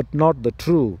 but not the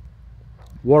true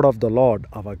word of the Lord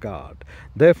our God.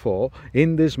 Therefore,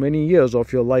 in these many years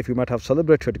of your life, you might have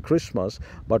celebrated Christmas,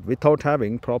 but without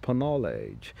having proper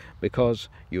knowledge, because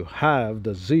you have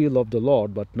the zeal of the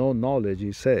Lord, but no knowledge,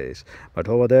 he says. But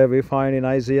over there we find in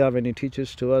Isaiah, when he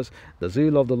teaches to us, the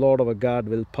zeal of the Lord our God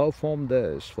will perform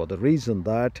this, for the reason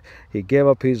that he gave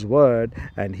up his word,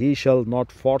 and he shall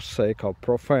not forsake or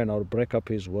profane or break up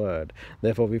his word.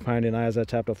 Therefore we find in Isaiah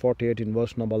chapter 48 in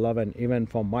verse number 11, even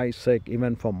for my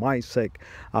sake,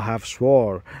 I have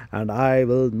swore, and I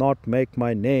will not make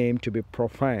my name to be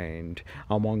profaned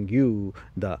among you,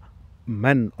 the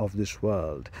men of this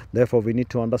world. Therefore we need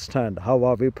to understand, how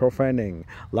are we profaning?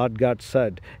 Lord God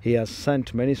said he has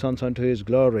sent many sons unto his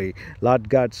glory. Lord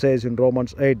God says in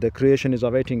Romans 8, the creation is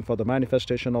awaiting for the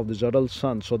manifestation of these adult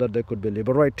sons, so that they could be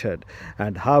liberated.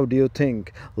 And how do you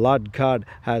think Lord God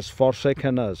has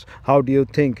forsaken us? How do you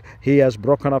think he has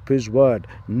broken up his word?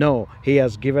 No, he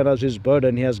has given us his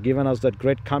burden. He has given us that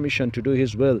great commission to do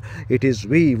his will. It is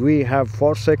we have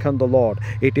forsaken the Lord.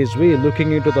 It is we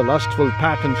looking into the lustful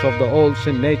patterns of the old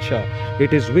sin nature.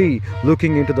 It is we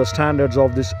looking into the standards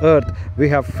of this earth. We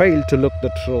have failed to look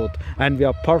the truth, and we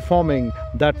are performing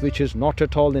that which is not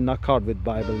at all in accord with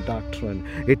Bible doctrine.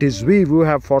 It is we who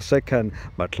have forsaken,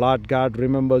 but Lord God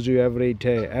remembers you every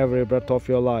day, every breath of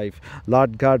your life.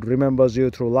 Lord God remembers you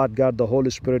through Lord God the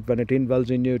Holy Spirit, when it indwells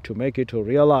in you, to make you to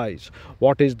realize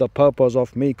what is the purpose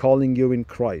of me calling you in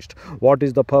Christ. What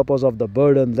is the purpose of the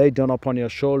burden laid down upon your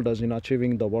shoulders in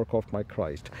achieving the work of my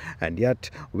Christ. And yet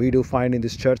we do find in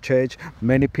this church age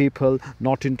many people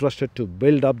not interested to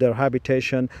build up their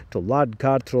habitation to Lord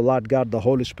God through Lord God the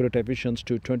Holy Spirit, Ephesians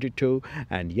 2:22,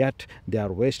 and yet they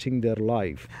are wasting their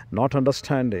life, not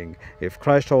understanding, if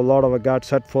Christ our Lord our God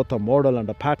set forth a model and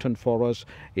a pattern for us,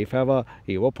 if ever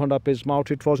he opened up his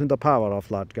mouth, it was in the power of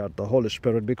Lord God the Holy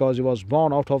Spirit, because he was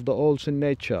born out of the old sin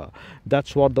nature.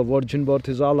 That's what the virgin birth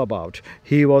is all about.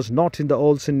 He was not in the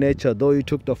old sin nature, though he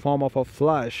took the form of a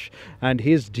flesh, and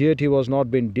his deity was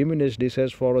not been diminished diminished, he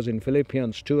says for us in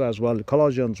Philippians 2 as well,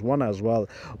 Colossians 1 as well.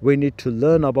 We need to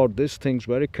learn about these things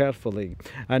very carefully,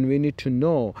 and we need to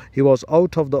know he was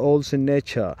out of the old sin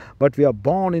nature, but we are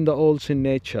born in the old sin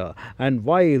nature. And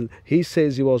while he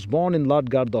says he was born in Lord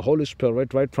God the Holy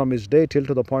Spirit, right from his day till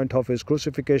to the point of his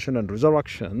crucifixion and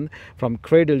resurrection, from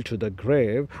cradle to the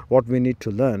grave, what we need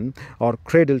to learn, or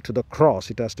cradle to the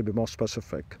cross, it has to be more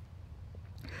specific.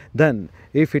 Then,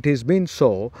 if it has been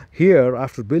so, here,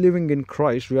 after believing in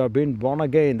Christ, we are being born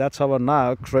again. That's our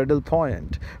now cradle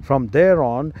point. From there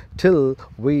on, till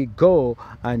we go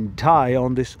and die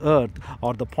on this earth,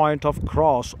 or the point of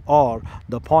cross, or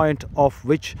the point of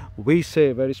which we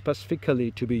say very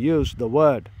specifically to be used the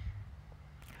word,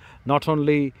 not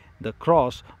only the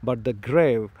cross, but the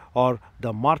grave, or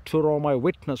the martyromai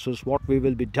witnesses, what we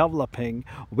will be developing,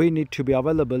 we need to be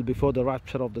available before the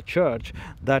rapture of the church,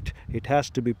 that it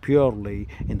has to be purely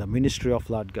in the ministry of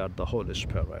Lord God the Holy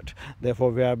Spirit.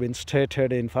 Therefore, we have been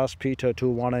stated in 1 Peter 2,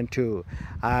 1 and 2,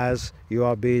 as you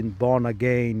are being born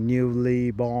again,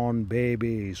 newly born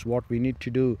babies, what we need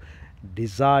to do,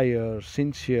 desire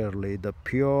sincerely the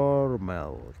pure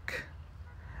milk.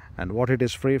 And what it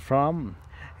is free from?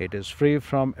 It is free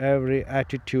from every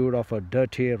attitude of a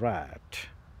dirty rat.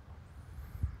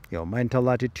 Your mental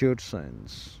attitude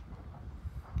sins.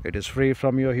 It is free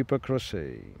from your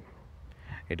hypocrisy.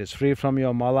 It is free from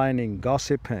your maligning,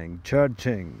 gossiping,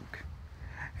 judging.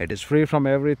 It is free from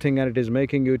everything, and it is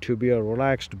making you to be a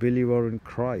relaxed believer in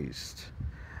Christ.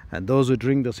 And those who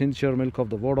drink the sincere milk of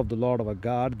the word of the Lord our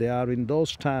God, they are in those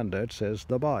standards, says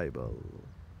the Bible.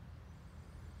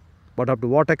 But up to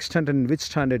what extent and in which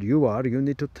standard you are, you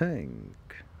need to think.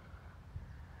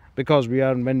 Because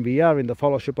when we are in the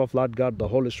fellowship of Lord God the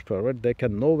Holy Spirit, there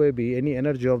can no way be any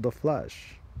energy of the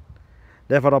flesh.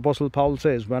 Therefore, Apostle Paul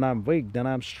says, when I am weak, then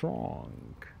I am strong.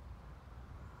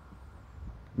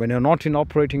 When you are not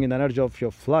operating in the energy of your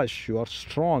flesh, you are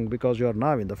strong, because you are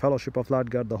now in the fellowship of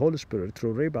Lord God the Holy Spirit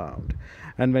through rebound.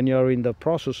 And when you are in the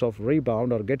process of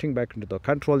rebound, or getting back into the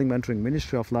controlling, mentoring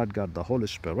ministry of Lord God the Holy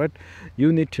Spirit,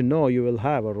 you need to know you will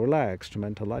have a relaxed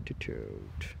mental attitude.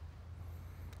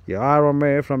 You are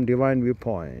away from divine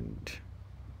viewpoint.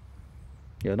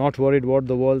 You are not worried what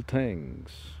the world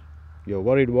thinks. You are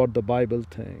worried what the Bible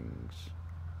thinks.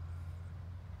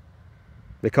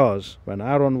 Because when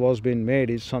Aaron was being made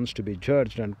his sons to be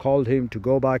judged, and called him to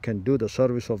go back and do the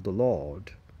service of the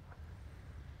Lord,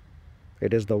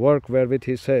 it is the work wherewith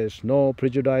he says, no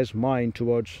prejudiced mind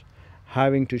towards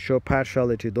having to show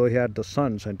partiality, though he had the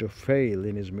sons, and to fail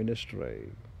in his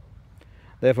ministry.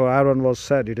 Therefore Aaron was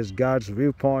said, it is God's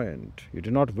viewpoint. You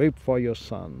do not weep for your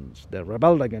sons. They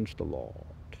rebelled against the Lord.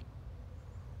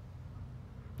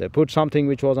 They put something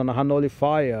which was on a unholy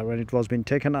fire, and it was being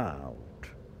taken out.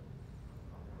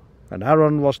 And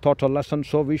Aaron was taught a lesson,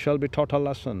 so we shall be taught a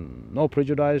lesson. No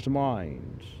prejudiced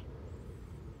minds.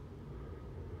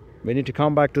 We need to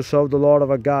come back to serve the Lord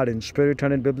our God in spirit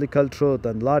and in biblical truth.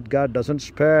 And Lord God doesn't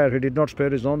spare. He did not spare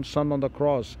his own son on the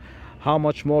cross. How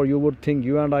much more you would think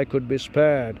you and I could be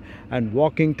spared, and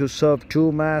walking to serve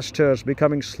two masters,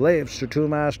 becoming slaves to two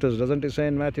masters. Doesn't it say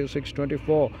in Matthew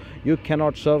 6:24, you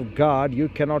cannot serve God, you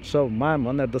cannot serve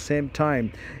mammon at the same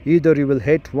time. Either you will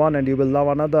hate one and you will love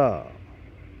another.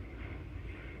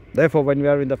 Therefore, when we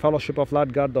are in the fellowship of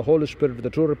Lord God the Holy Spirit with the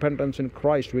true repentance in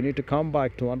Christ, we need to come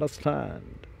back to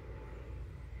understand.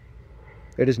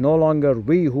 It is no longer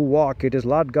we who walk, it is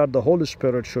Lord God the Holy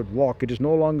Spirit should walk. It is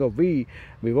no longer we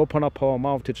open up our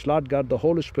mouth, it's Lord God the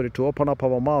Holy Spirit to open up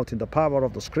our mouth in the power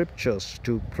of the Scriptures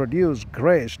to produce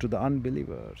grace to the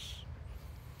unbelievers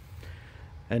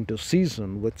and to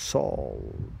season with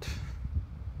salt.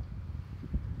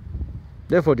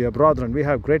 Therefore, dear brethren, we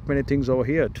have great many things over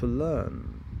here to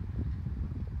learn.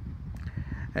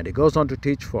 And he goes on to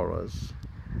teach for us,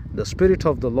 the Spirit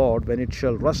of the Lord, when it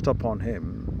shall rest upon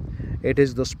him, it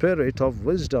is the spirit of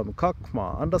wisdom,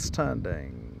 kakma,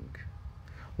 understanding,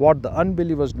 what the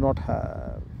unbelievers do not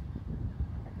have,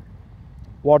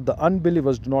 what the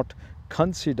unbelievers do not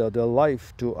consider their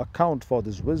life to account for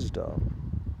this wisdom.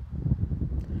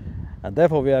 And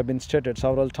therefore we have been stated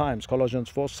several times, Colossians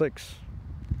 4:6,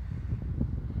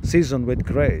 season with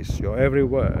grace your every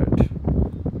word.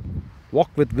 Walk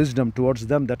with wisdom towards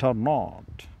them that are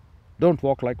not. Don't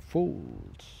walk like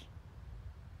fools.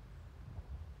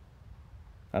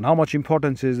 And how much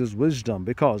importance is this wisdom?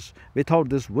 Because without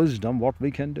this wisdom, what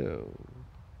we can do?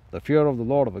 The fear of the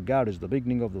Lord our God is the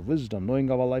beginning of the wisdom, knowing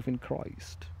our life in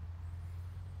Christ.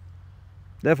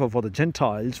 Therefore, for the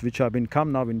Gentiles which have been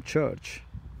come now in church,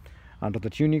 under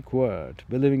that unique word,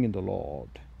 believing in the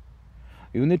Lord,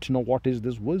 you need to know what is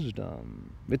this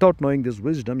wisdom. Without knowing this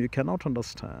wisdom, you cannot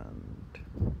understand.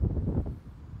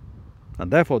 And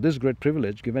therefore this great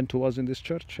privilege given to us in this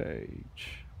church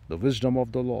age, the wisdom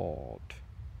of the Lord.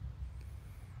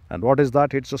 And what is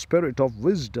that? It's the spirit of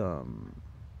wisdom.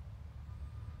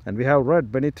 And we have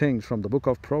read many things from the book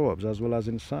of Proverbs as well as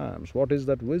in Psalms. What is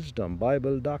that wisdom?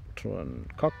 Bible doctrine,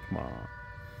 kokma.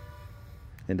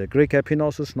 In the Greek,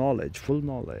 epinosis, knowledge, full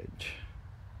knowledge.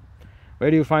 Where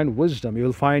do you find wisdom? You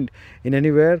will find in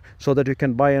anywhere so that you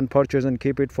can buy and purchase and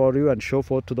keep it for you and show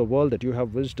forth to the world that you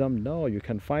have wisdom. No, you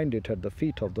can find it at the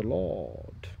feet of the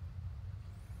Lord.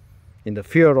 In the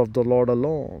fear of the Lord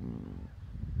alone.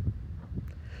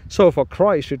 So for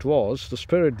Christ it was the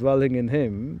Spirit dwelling in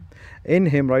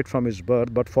him right from his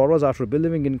birth. But for us, after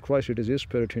believing in Christ, it is his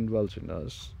Spirit indwells in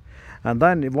us. And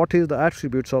then what is the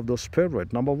attributes of the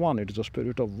Spirit? Number one, it is the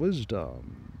spirit of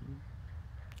wisdom.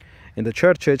 In the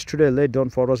church age today, laid down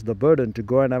for us the burden to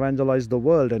go and evangelize the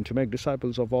world and to make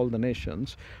disciples of all the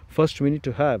nations. First we need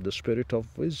to have the spirit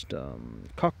of wisdom,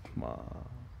 kokma.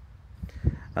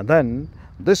 And then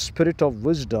this spirit of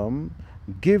wisdom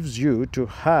gives you to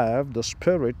have the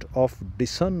spirit of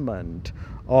discernment,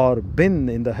 or bin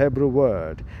in the Hebrew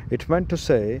word. It meant to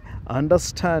say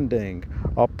understanding,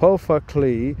 or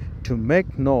perfectly to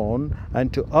make known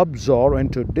and to absorb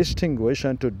and to distinguish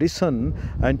and to discern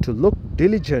and to look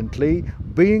diligently,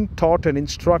 being taught and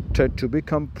instructed to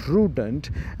become prudent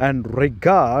and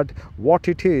regard what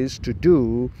it is to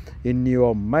do in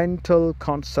your mental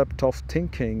concept of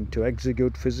thinking to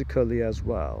execute physically as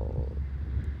well.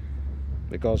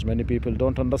 Because many people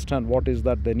don't understand what is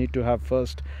that they need to have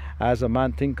first. As a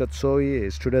man thinketh, so he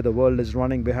is. Today the world is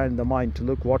running behind the mind to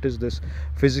look what is this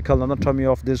physical anatomy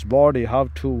of this body, how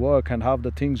to work and how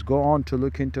the things go on, to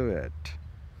look into it.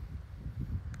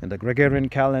 In the Gregorian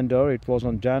calendar, it was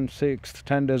on Jan 6th,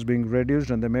 10 days being reduced,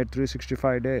 and they made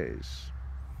 365 days.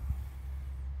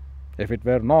 If it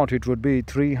were not, it would be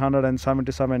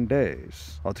 377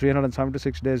 days or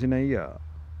 376 days in a year.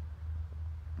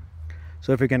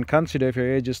 So if you can consider, if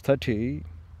your age is 30,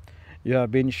 you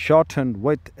have been shortened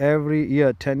with every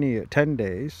year 10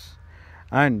 days,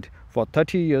 and for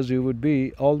 30 years you would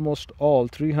be almost all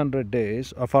 300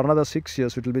 days, or for another 6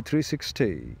 years it will be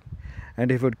 360. And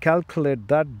if you would calculate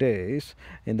that days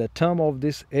in the term of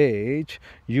this age,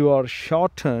 you are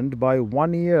shortened by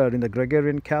 1 year in the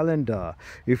Gregorian calendar.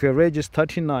 If your age is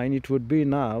 39, it would be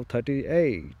now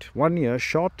 38. 1 year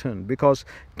shortened, because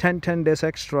 10 days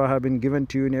extra have been given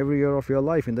to you in every year of your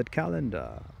life in that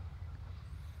calendar.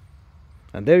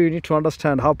 And there you need to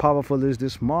understand how powerful is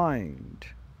this mind.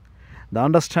 The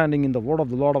understanding in the word of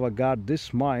the Lord our God,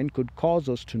 this mind could cause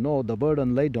us to know the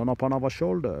burden laid down upon our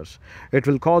shoulders. It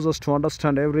will cause us to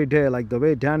understand every day, like the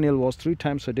way Daniel was 3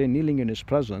 times a day kneeling in his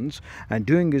presence and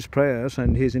doing his prayers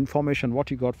and his information, what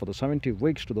he got for the 70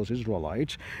 weeks to those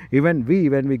Israelites. Even we,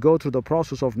 when we go through the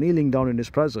process of kneeling down in his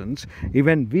presence,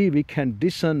 even we can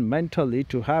discern mentally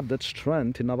to have that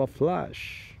strength in our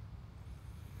flesh.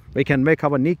 We can make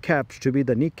our kneecaps to be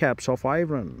the kneecaps of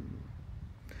iron.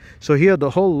 So here the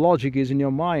whole logic is in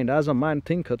your mind. As a man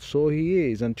thinketh, so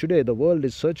he is. And today the world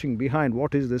is searching behind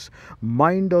what is this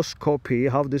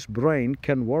mindoscopy, how this brain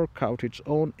can work out its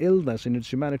own illness in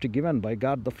its humanity given by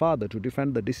God the Father to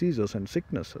defend the diseases and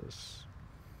sicknesses.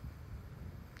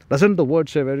 Doesn't the word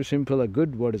say very simple, a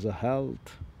good word is a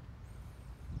health?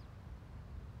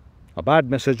 A bad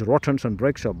message rottens and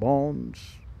breaks your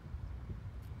bones.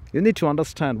 You need to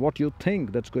understand what you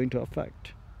think that's going to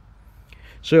affect.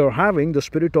 So you're having the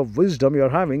spirit of wisdom, you're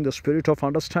having the spirit of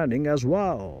understanding as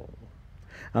well.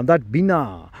 And that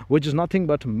bina, which is nothing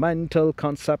but mental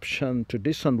conception to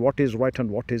discern what is right and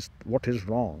what is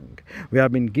wrong. We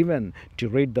have been given to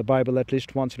read the Bible at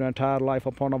least once in our entire life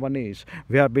upon our knees.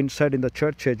 We have been said in the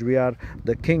church age, we are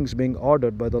the kings being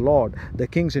ordered by the Lord. The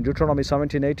kings in Deuteronomy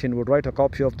 17:18 would write a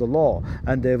copy of the law,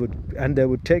 and they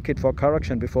would take it for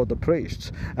correction before the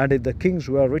priests. And if the kings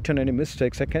were written any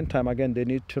mistake, second time again they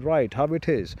need to write how it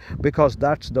is, because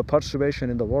that's the perseveration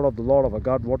in the word of the Lord our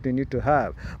God, what we need to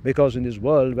have. Because in this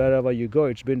world, wherever you go,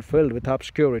 it's been filled with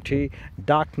obscurity,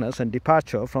 darkness, and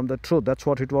departure from the truth. That's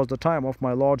what it was the time of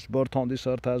my Lord's birth on this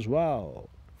earth as well.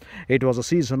 It was a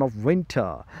season of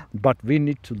winter, but we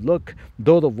need to look.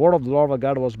 Though the word of the Lord our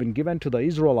God was been given to the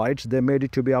Israelites, they made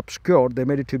it to be obscured, they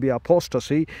made it to be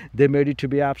apostasy, they made it to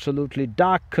be absolutely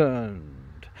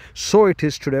darkened. So it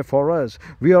is today for us.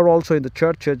 We are also in the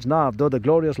church age now, though the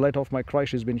glorious light of my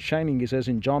Christ has been shining, he says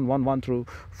in John 1, 1 through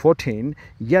 14,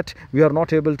 yet we are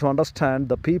not able to understand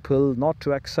the people not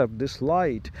to accept this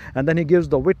light. And then he gives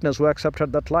the witness who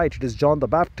accepted that light. It is John the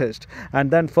Baptist.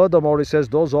 And then furthermore he says,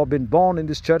 those who have been born in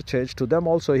this church age, to them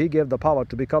also he gave the power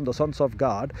to become the sons of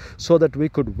God, so that we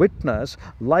could witness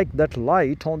like that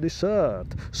light on this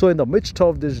earth. So in the midst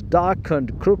of this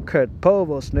darkened, crooked,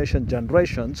 perverse nation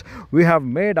generations, we have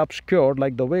made obscure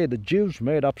like the way the Jews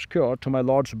made obscure to my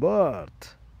Lord's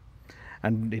birth.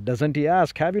 And doesn't he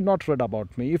ask, have you not read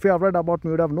about me? If you have read about me,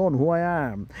 you would have known who I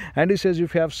am. And he says,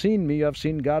 if you have seen me, you have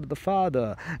seen God the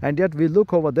Father. And yet we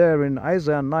look over there in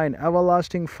Isaiah 9,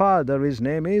 everlasting Father, his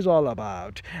name is all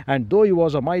about. And though he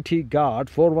was a mighty God,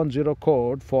 410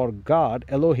 code for God,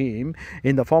 Elohim,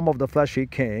 in the form of the flesh he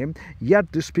came,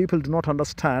 yet these people do not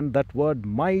understand that word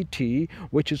mighty,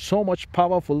 which is so much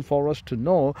powerful for us to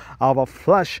know our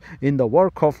flesh in the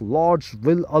work of Lord's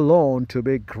will alone to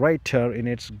be greater in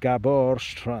its Gabor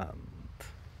strength.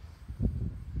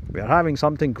 We are having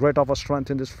something great of a strength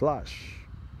in this flesh.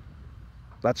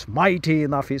 That's mighty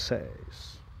enough, he says.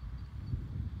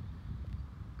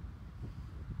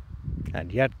 And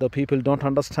yet the people don't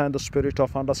understand the spirit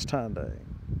of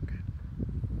understanding,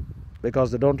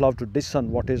 because they don't love to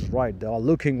discern what is right. They are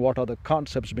looking what are the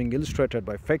concepts being illustrated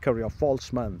by fakery of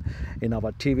false men in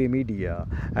our TV media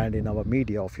and in our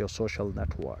media of your social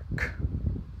network.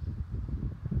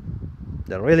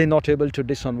 They're really not able to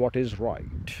discern what is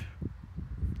right,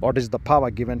 what is the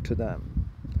power given to them.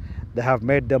 They have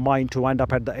made their mind to wind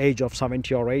up at the age of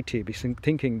 70 or 80,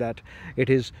 thinking that it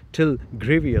is still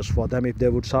grievous for them if they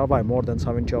would survive more than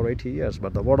 70 or 80 years.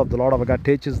 But the word of the Lord our God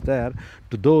teaches there,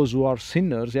 to those who are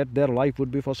sinners, yet their life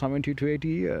would be for 70 to 80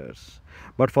 years.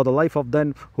 But for the life of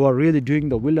them who are really doing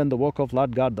the will and the work of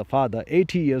Lord God the Father,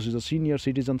 80 years is a senior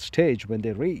citizen stage when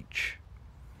they reach.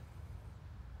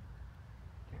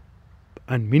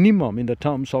 And minimum in the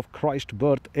terms of Christ's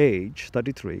birth age,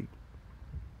 33,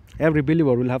 every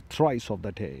believer will have thrice of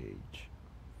that age.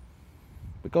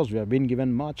 Because we have been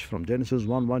given much from Genesis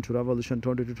 1:1 to Revelation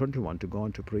 20:21 to go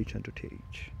on to preach and to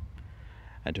teach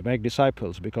and to make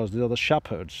disciples, because these are the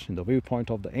shepherds in the viewpoint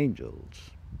of the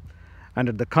angels. And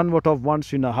at the convert of one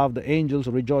sinner, have the angels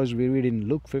rejoice, we read in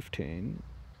Luke 15.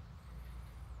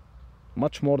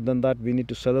 Much more than that we need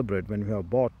to celebrate when we have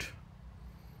bought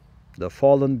the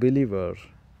fallen believer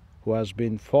who has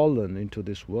been fallen into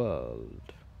this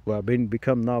world, who have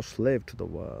become now slave to the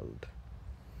world,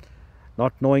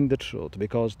 not knowing the truth,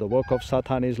 because the work of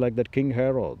Satan is like that King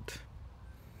Herod,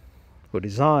 who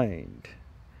designed,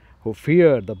 who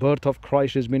feared the birth of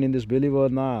Christ has been in this believer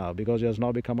now, because he has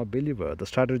now become a believer. The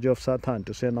strategy of Satan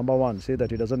to say, number one, see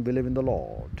that he doesn't believe in the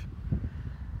Lord.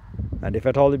 And if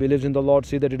at all he believes in the Lord,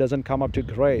 see that he doesn't come up to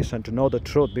grace and to know the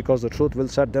truth, because the truth will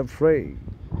set them free.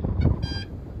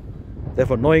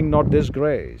 Therefore, knowing not this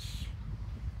grace,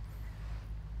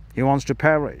 he wants to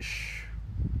perish.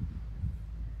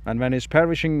 And when he's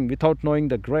perishing without knowing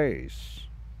the grace,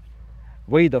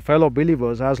 we, the fellow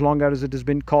believers, as long as it has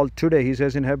been called today, he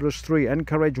says in Hebrews 3,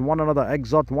 encourage one another,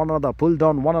 exhort one another, pull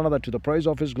down one another to the praise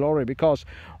of his glory, because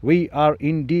we are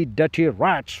indeed dirty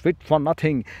rats, fit for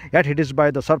nothing. Yet it is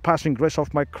by the surpassing grace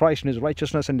of my Christ, in his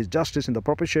righteousness and his justice, in the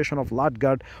propitiation of Lord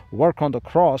God work on the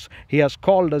cross, he has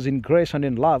called us in grace and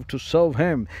in love to serve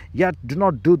him. Yet do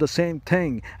not do the same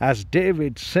thing as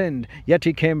David sinned, yet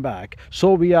he came back.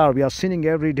 So we are sinning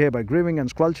every day by grieving and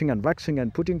squelching and vexing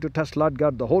and putting to test Lord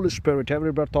God the Holy Spirit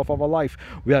every breath of our life.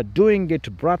 We are doing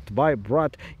it breath by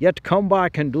breath, yet come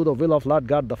back and do the will of Lord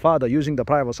God the Father, using the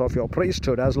prowess of your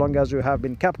priesthood, as long as you have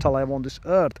been kept alive on this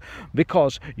earth,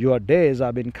 because your days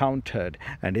have been counted.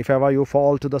 And if ever you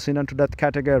fall to the sin and to death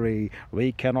category,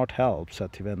 we cannot help,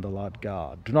 saith even the Lord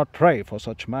God. Do not pray for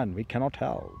such men, we cannot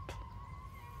help.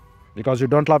 Because you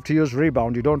don't love to use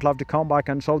rebound, you don't love to come back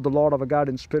and serve the Lord our God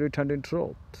in spirit and in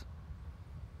truth.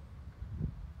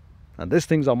 And these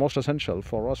things are most essential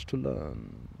for us to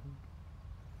learn.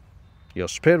 Your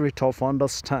spirit of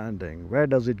understanding, where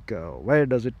does it go? Where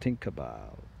does it think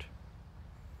about?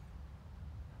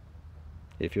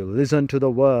 If you listen to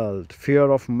the world, fear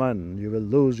of men, you will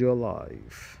lose your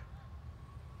life.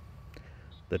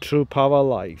 The true power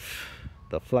life,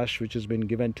 the flesh which has been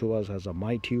given to us as a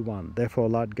mighty one. Therefore,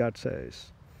 Lord God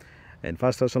says in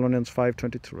 1 Thessalonians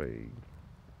 5:23,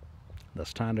 the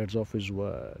standards of his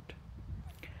word.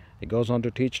 He goes on to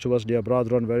teach to us, dear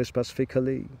brethren, very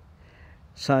specifically,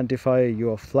 sanctify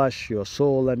your flesh, your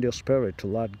soul, and your spirit to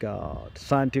Lord God.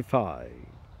 Sanctify.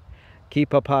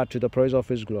 Keep apart to the praise of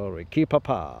his glory. Keep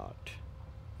apart.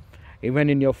 Even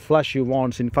in your flesh you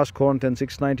want. In 1 Corinthians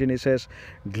 6:19 he says,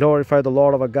 glorify the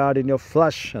Lord our God in your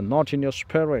flesh and not in your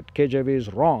spirit. KJV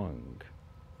is wrong.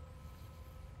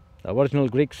 The original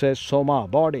Greek says soma,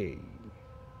 body.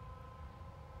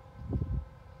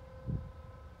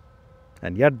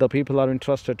 And yet the people are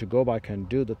interested to go back and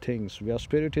do the things. Your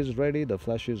spirit is ready, the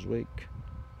flesh is weak.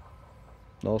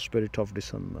 No spirit of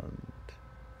discernment.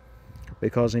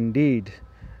 Because indeed,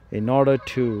 in order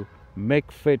to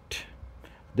make fit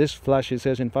this flesh, he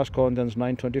says in 1 Corinthians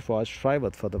 9:24,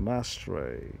 striveth for the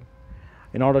mastery.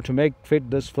 In order to make fit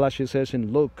this flesh, he says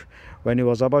in Luke, when he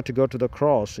was about to go to the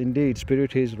cross, indeed,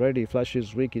 spirit is ready, flesh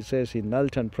is weak. He says he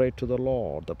knelt and prayed to the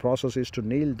Lord. The process is to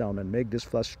kneel down and make this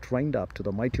flesh trained up to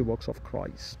the mighty works of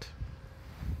Christ.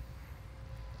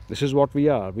 This is what we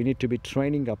are. We need to be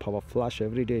training up our flesh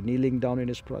every day, kneeling down in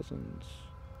his presence.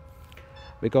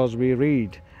 Because we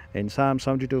read in Psalm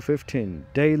 72:15,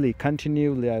 daily,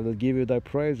 continually I will give you thy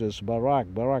praises.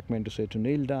 Barak, Barak meant to say to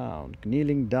kneel down.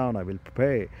 Kneeling down I will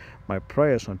pray my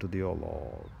prayers unto thee, O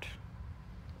Lord.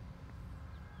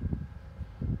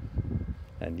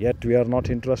 And yet we are not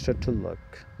interested to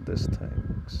look these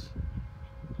things.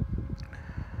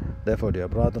 Therefore, dear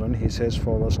brethren, he says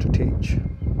for us to teach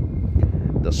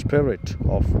the spirit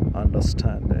of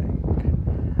understanding.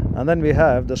 And then we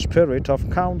have the spirit of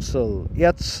counsel,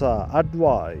 yetsa,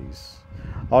 advice,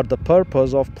 or the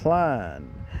purpose of plan.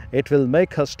 It will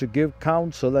make us to give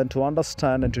counsel and to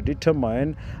understand and to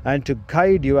determine and to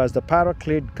guide you as the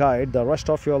paraclete guide the rest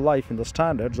of your life in the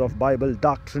standards of Bible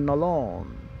doctrine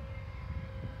alone.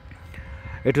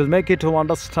 It will make you to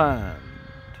understand.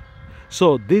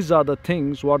 So these are the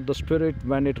things what the Spirit,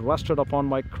 when it rested upon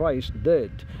my Christ,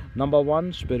 did. Number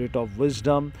 1, spirit of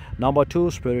wisdom. Number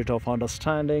 2, spirit of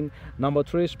understanding. Number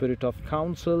 3, spirit of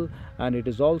counsel. And it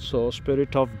is also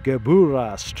spirit of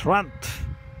Geburah, strength.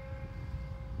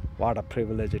 What a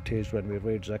privilege it is when we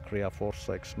read Zechariah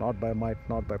 4:6. Not by might,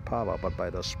 not by power, but by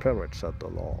the Spirit, said the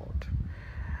Lord.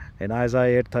 In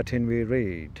Isaiah 8:13 we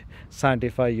read,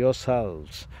 sanctify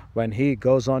yourselves, when he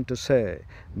goes on to say,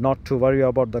 not to worry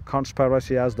about the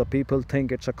conspiracy as the people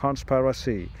think it's a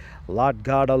conspiracy. Lord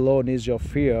God alone is your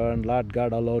fear and Lord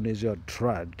God alone is your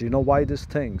dread. Do you know why these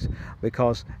things?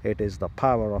 Because it is the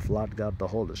power of Lord God the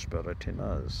Holy Spirit in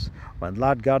us. When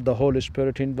Lord God the Holy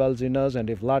Spirit indwells in us, and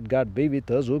if Lord God be with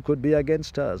us, who could be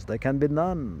against us? There can be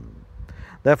none.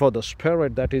 Therefore, the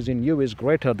Spirit that is in you is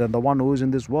greater than the one who is in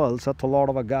this world, saith the Lord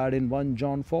our God in 1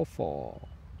 John 4:4.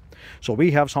 So we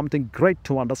have something great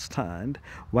to understand.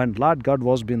 When Lord God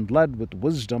was being led with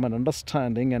wisdom and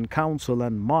understanding and counsel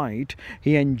and might,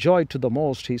 he enjoyed to the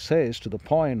most, he says, to the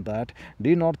point that, do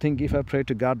you not think if I pray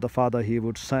to God the Father, he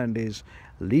would send his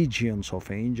legions of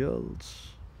angels?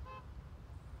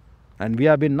 And we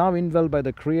have been now indwelled by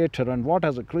the Creator, and what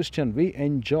as a Christian we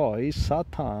enjoy,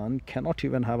 Satan cannot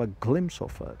even have a glimpse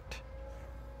of it.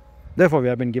 Therefore we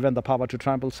have been given the power to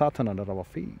trample Satan under our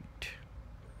feet.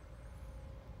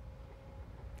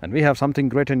 And we have something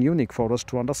great and unique for us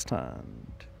to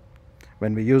understand.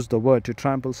 When we use the word to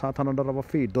trample Satan under our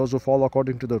feet, those who fall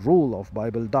according to the rule of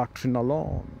Bible doctrine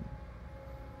alone.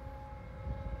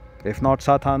 If not,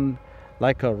 Satan,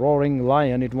 like a roaring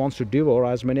lion, it wants to devour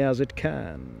as many as it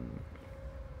can.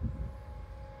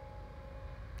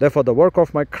 Therefore, the work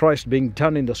of my Christ being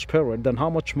done in the Spirit, then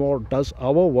how much more does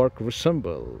our work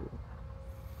resemble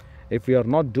if we are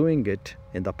not doing it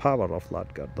in the power of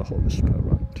Lord God, the Holy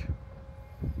Spirit?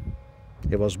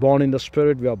 He was born in the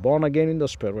Spirit, we are born again in the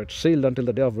Spirit, sealed until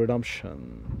the day of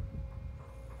redemption.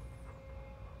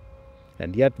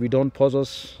 And yet we don't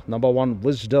possess, number 1,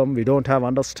 wisdom. We don't have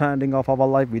understanding of our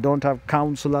life. We don't have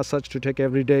counsel as such to take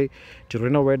every day to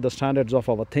renovate the standards of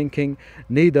our thinking.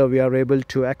 Neither we are able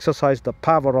to exercise the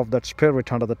power of that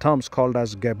Spirit under the terms called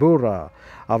as Geburah,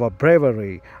 our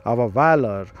bravery, our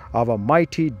valor, our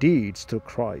mighty deeds through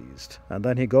Christ. And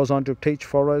then he goes on to teach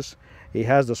for us. He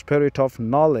has the spirit of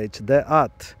knowledge,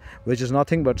 de'at, which is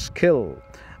nothing but skill,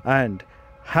 and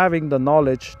having the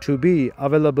knowledge to be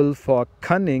available for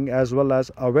cunning as well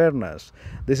as awareness.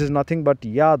 This is nothing but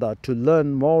yada, to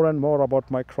learn more and more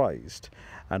about my Christ.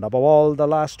 And above all, the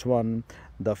last one,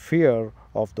 the fear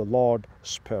of the Lord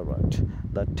Spirit,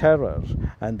 the terror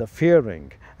and the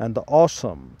fearing and the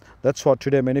awesome. That's what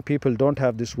today many people don't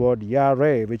have this word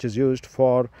Yahweh, which is used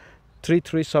for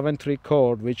 3373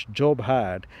 code which Job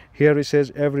had. Here he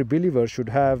says every believer should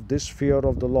have this fear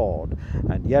of the Lord.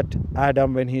 And yet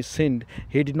Adam, when he sinned,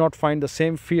 he did not find the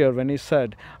same fear when he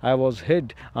said, I was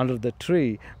hid under the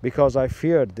tree because I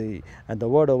feared thee. And the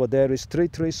word over there is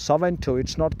 3372.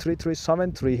 It's not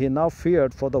 3373. He now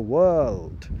feared for the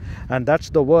world. And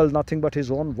that's the world, nothing but his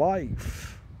own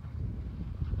wife.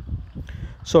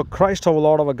 So Christ our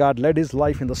Lord our God led his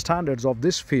life in the standards of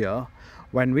this fear.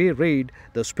 When we read,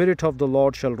 the Spirit of the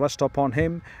Lord shall rest upon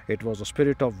him, it was a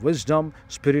spirit of wisdom,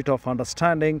 spirit of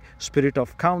understanding, spirit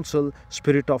of counsel,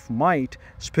 spirit of might,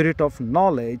 spirit of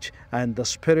knowledge, and the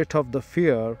spirit of the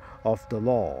fear of the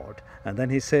Lord. And then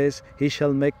he says, he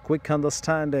shall make quick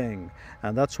understanding.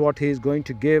 And that's what he is going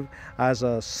to give as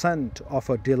a scent of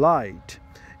a delight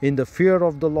in the fear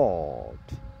of the Lord.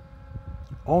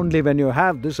 Only when you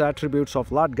have these attributes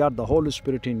of Lord God, the Holy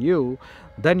Spirit in you,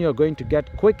 then you're going to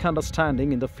get quick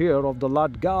understanding in the fear of the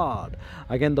Lord God.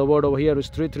 Again, the word over here is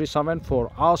 337,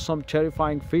 for awesome,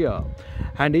 terrifying fear.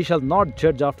 And he shall not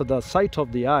judge after the sight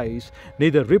of the eyes,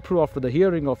 neither reprove after the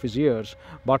hearing of his ears,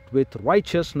 but with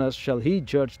righteousness shall he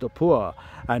judge the poor,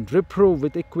 and reprove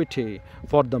with equity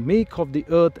for the meek of the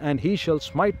earth. And he shall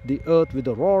smite the earth with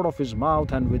the rod of his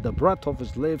mouth, and with the breath of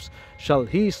his lips shall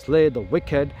he slay the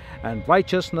wicked. And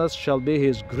righteousness shall be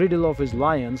his girdle of his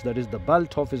lions, that is the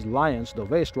belt of his lions,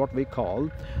 the waist, what we call,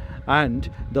 and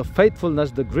the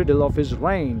faithfulness, the girdle of his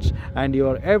reins. And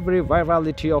your every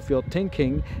virality of your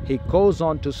thinking, he goes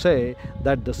on to say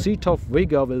that the seat of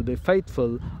vigor will be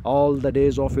faithful all the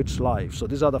days of its life. So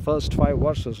these are the first 5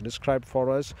 verses described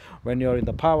for us. When you are in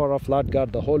the power of Lord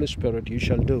God, the Holy Spirit, you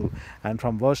shall do. And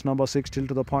from verse number 6 till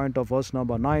to the point of verse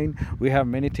number 9, we have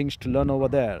many things to learn over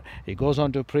there. He goes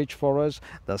on to preach for us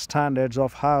the standards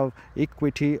of how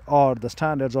equity or the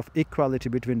standards of equality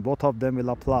between both of them will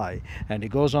apply. And he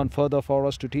goes on further for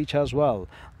us to teach as well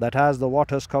that as the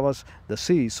waters covers the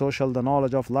sea, so shall the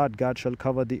knowledge of Lord God shall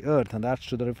cover the earth. And that's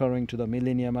referring to the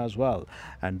millennium as well.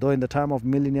 And though in the time of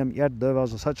millennium yet there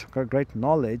was such a great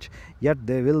knowledge, yet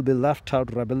there will be left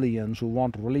out rebellions who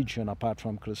want religion apart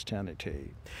from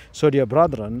Christianity. So dear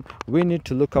brethren, we need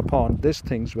to look upon these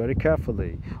things very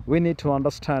carefully. We need to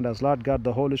understand, as Lord God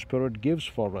the Holy Spirit gives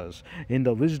for us in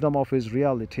the wisdom of his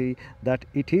reality, that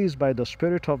it is by the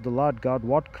Spirit of the Lord God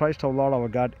what Christ our Lord our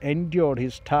God endured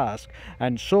his task,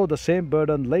 and so the same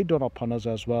burden laid down upon us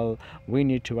as well. We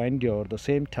need to endure the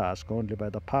same task only by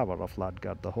the power of Lord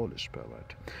God the Holy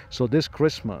Spirit. So this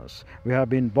Christmas, we have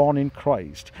been born in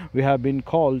Christ. We have been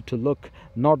called to look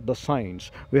not the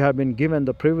signs. We have been given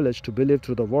the privilege to believe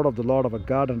through the word of the Lord our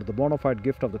God, and the bona fide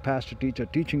gift of the pastor teacher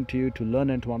teaching to you to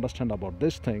learn and to understand about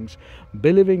these things,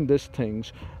 believing these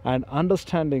things and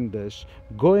understanding this,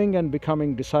 going and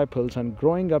becoming disciples and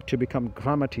growing up to become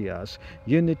grammatias.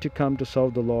 You need to come to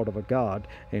serve the Lord our God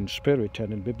in spirit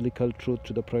and in biblical truth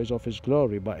to the praise of his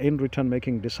glory, by in return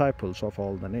making disciples of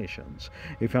all the nations.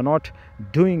 If you're not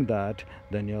doing that,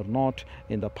 then you're not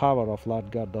in the power of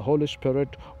Lord God the Holy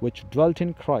Spirit, which dwelt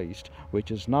in Christ,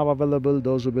 which is now available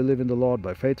those who believe in the Lord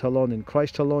by faith alone, in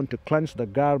Christ alone, to cleanse the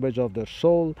garbage of their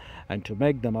soul and to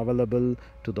make them available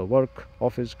to the work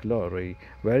of his glory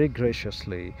very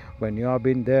graciously, when you have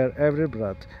been there every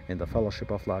breath in the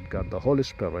fellowship of Lord God the Holy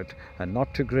Spirit, and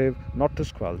not to grieve, not to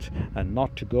squelch, and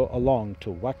not to go along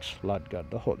to wax Lord God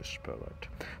the Holy Spirit.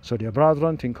 So dear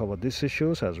brethren, think over these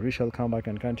issues as we shall come back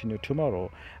and continue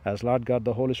tomorrow, as Lord God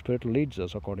the Holy Spirit leads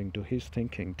us according to his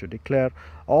thinking, to declare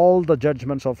all the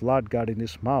judgments of Lord God in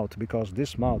his mouth, because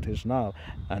this mouth is now,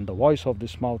 and the voice of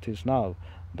this mouth is now,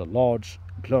 the Lord's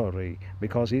glory,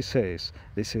 because he says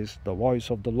this is the voice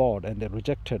of the Lord, and they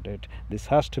rejected it. This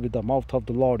has to be the mouth of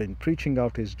the Lord in preaching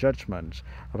out his judgments,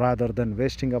 rather than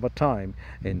wasting our time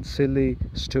in silly,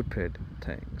 stupid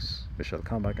things. We shall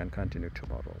come back and continue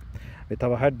tomorrow. With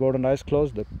our head bowed and eyes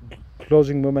closed, the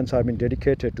closing moments have been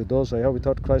dedicated to those who are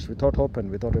without Christ, without hope,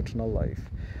 and without eternal life.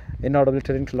 Inaudibly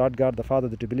telling to Lord God the Father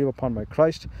that you believe upon my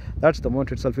Christ, that's the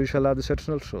moment itself you shall have this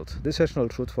eternal truth. This eternal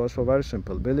truth for us, for very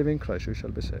simple: believing Christ, you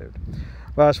shall be saved.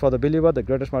 Whereas for the believer, the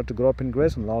greatest matter to grow up in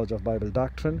grace and knowledge of Bible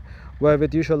doctrine,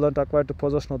 wherewith you shall learn to acquire to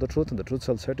possess know the truth, and the truth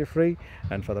shall set you free.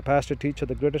 And for the pastor teacher,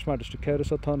 the greatest matter is to carry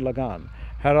so thorn lagan,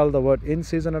 herald the word in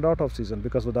season and out of season,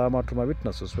 because with I am out to my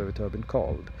witnesses wherewith you have been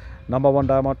called. Number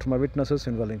 1, I am out to my witnesses,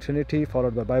 indwelling Trinity,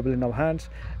 followed by Bible in our hands.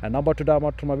 And number 2, I am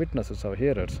out to my witnesses, our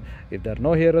hearers. If there are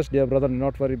no hearers, dear brother, do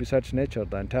not worry. Besides nature,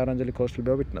 the entire angelic host will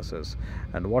be our witnesses.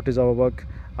 And what is our work?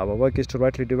 Our work is to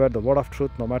rightly divide the word of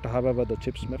truth, no matter however the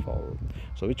chips may fall.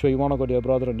 So which way you want to go, dear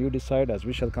brother, and you decide, as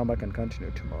we shall come back and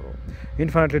continue tomorrow.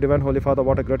 Infinitely divine Holy Father,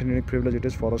 what a great and unique privilege it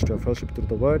is for us to have fellowship through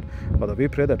the word. Father, we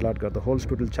pray that Lord God the Holy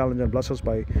Spirit will challenge and bless us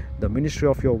by the ministry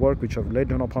of your work, which you have laid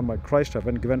down upon my Christ, have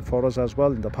been given for us as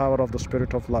well in the power of the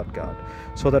Spirit of Lord God,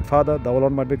 so that, Father, thou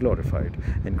alone might be glorified.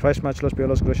 In Christ's matchless,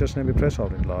 peerless, gracious name we pray,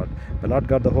 sovereign Lord. May Lord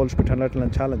God the Holy Spirit enlighten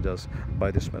and challenge us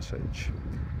by this message.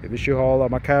 We wish you all a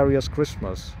Makarious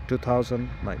Christmas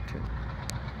 2019.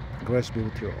 Grace be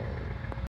with you all.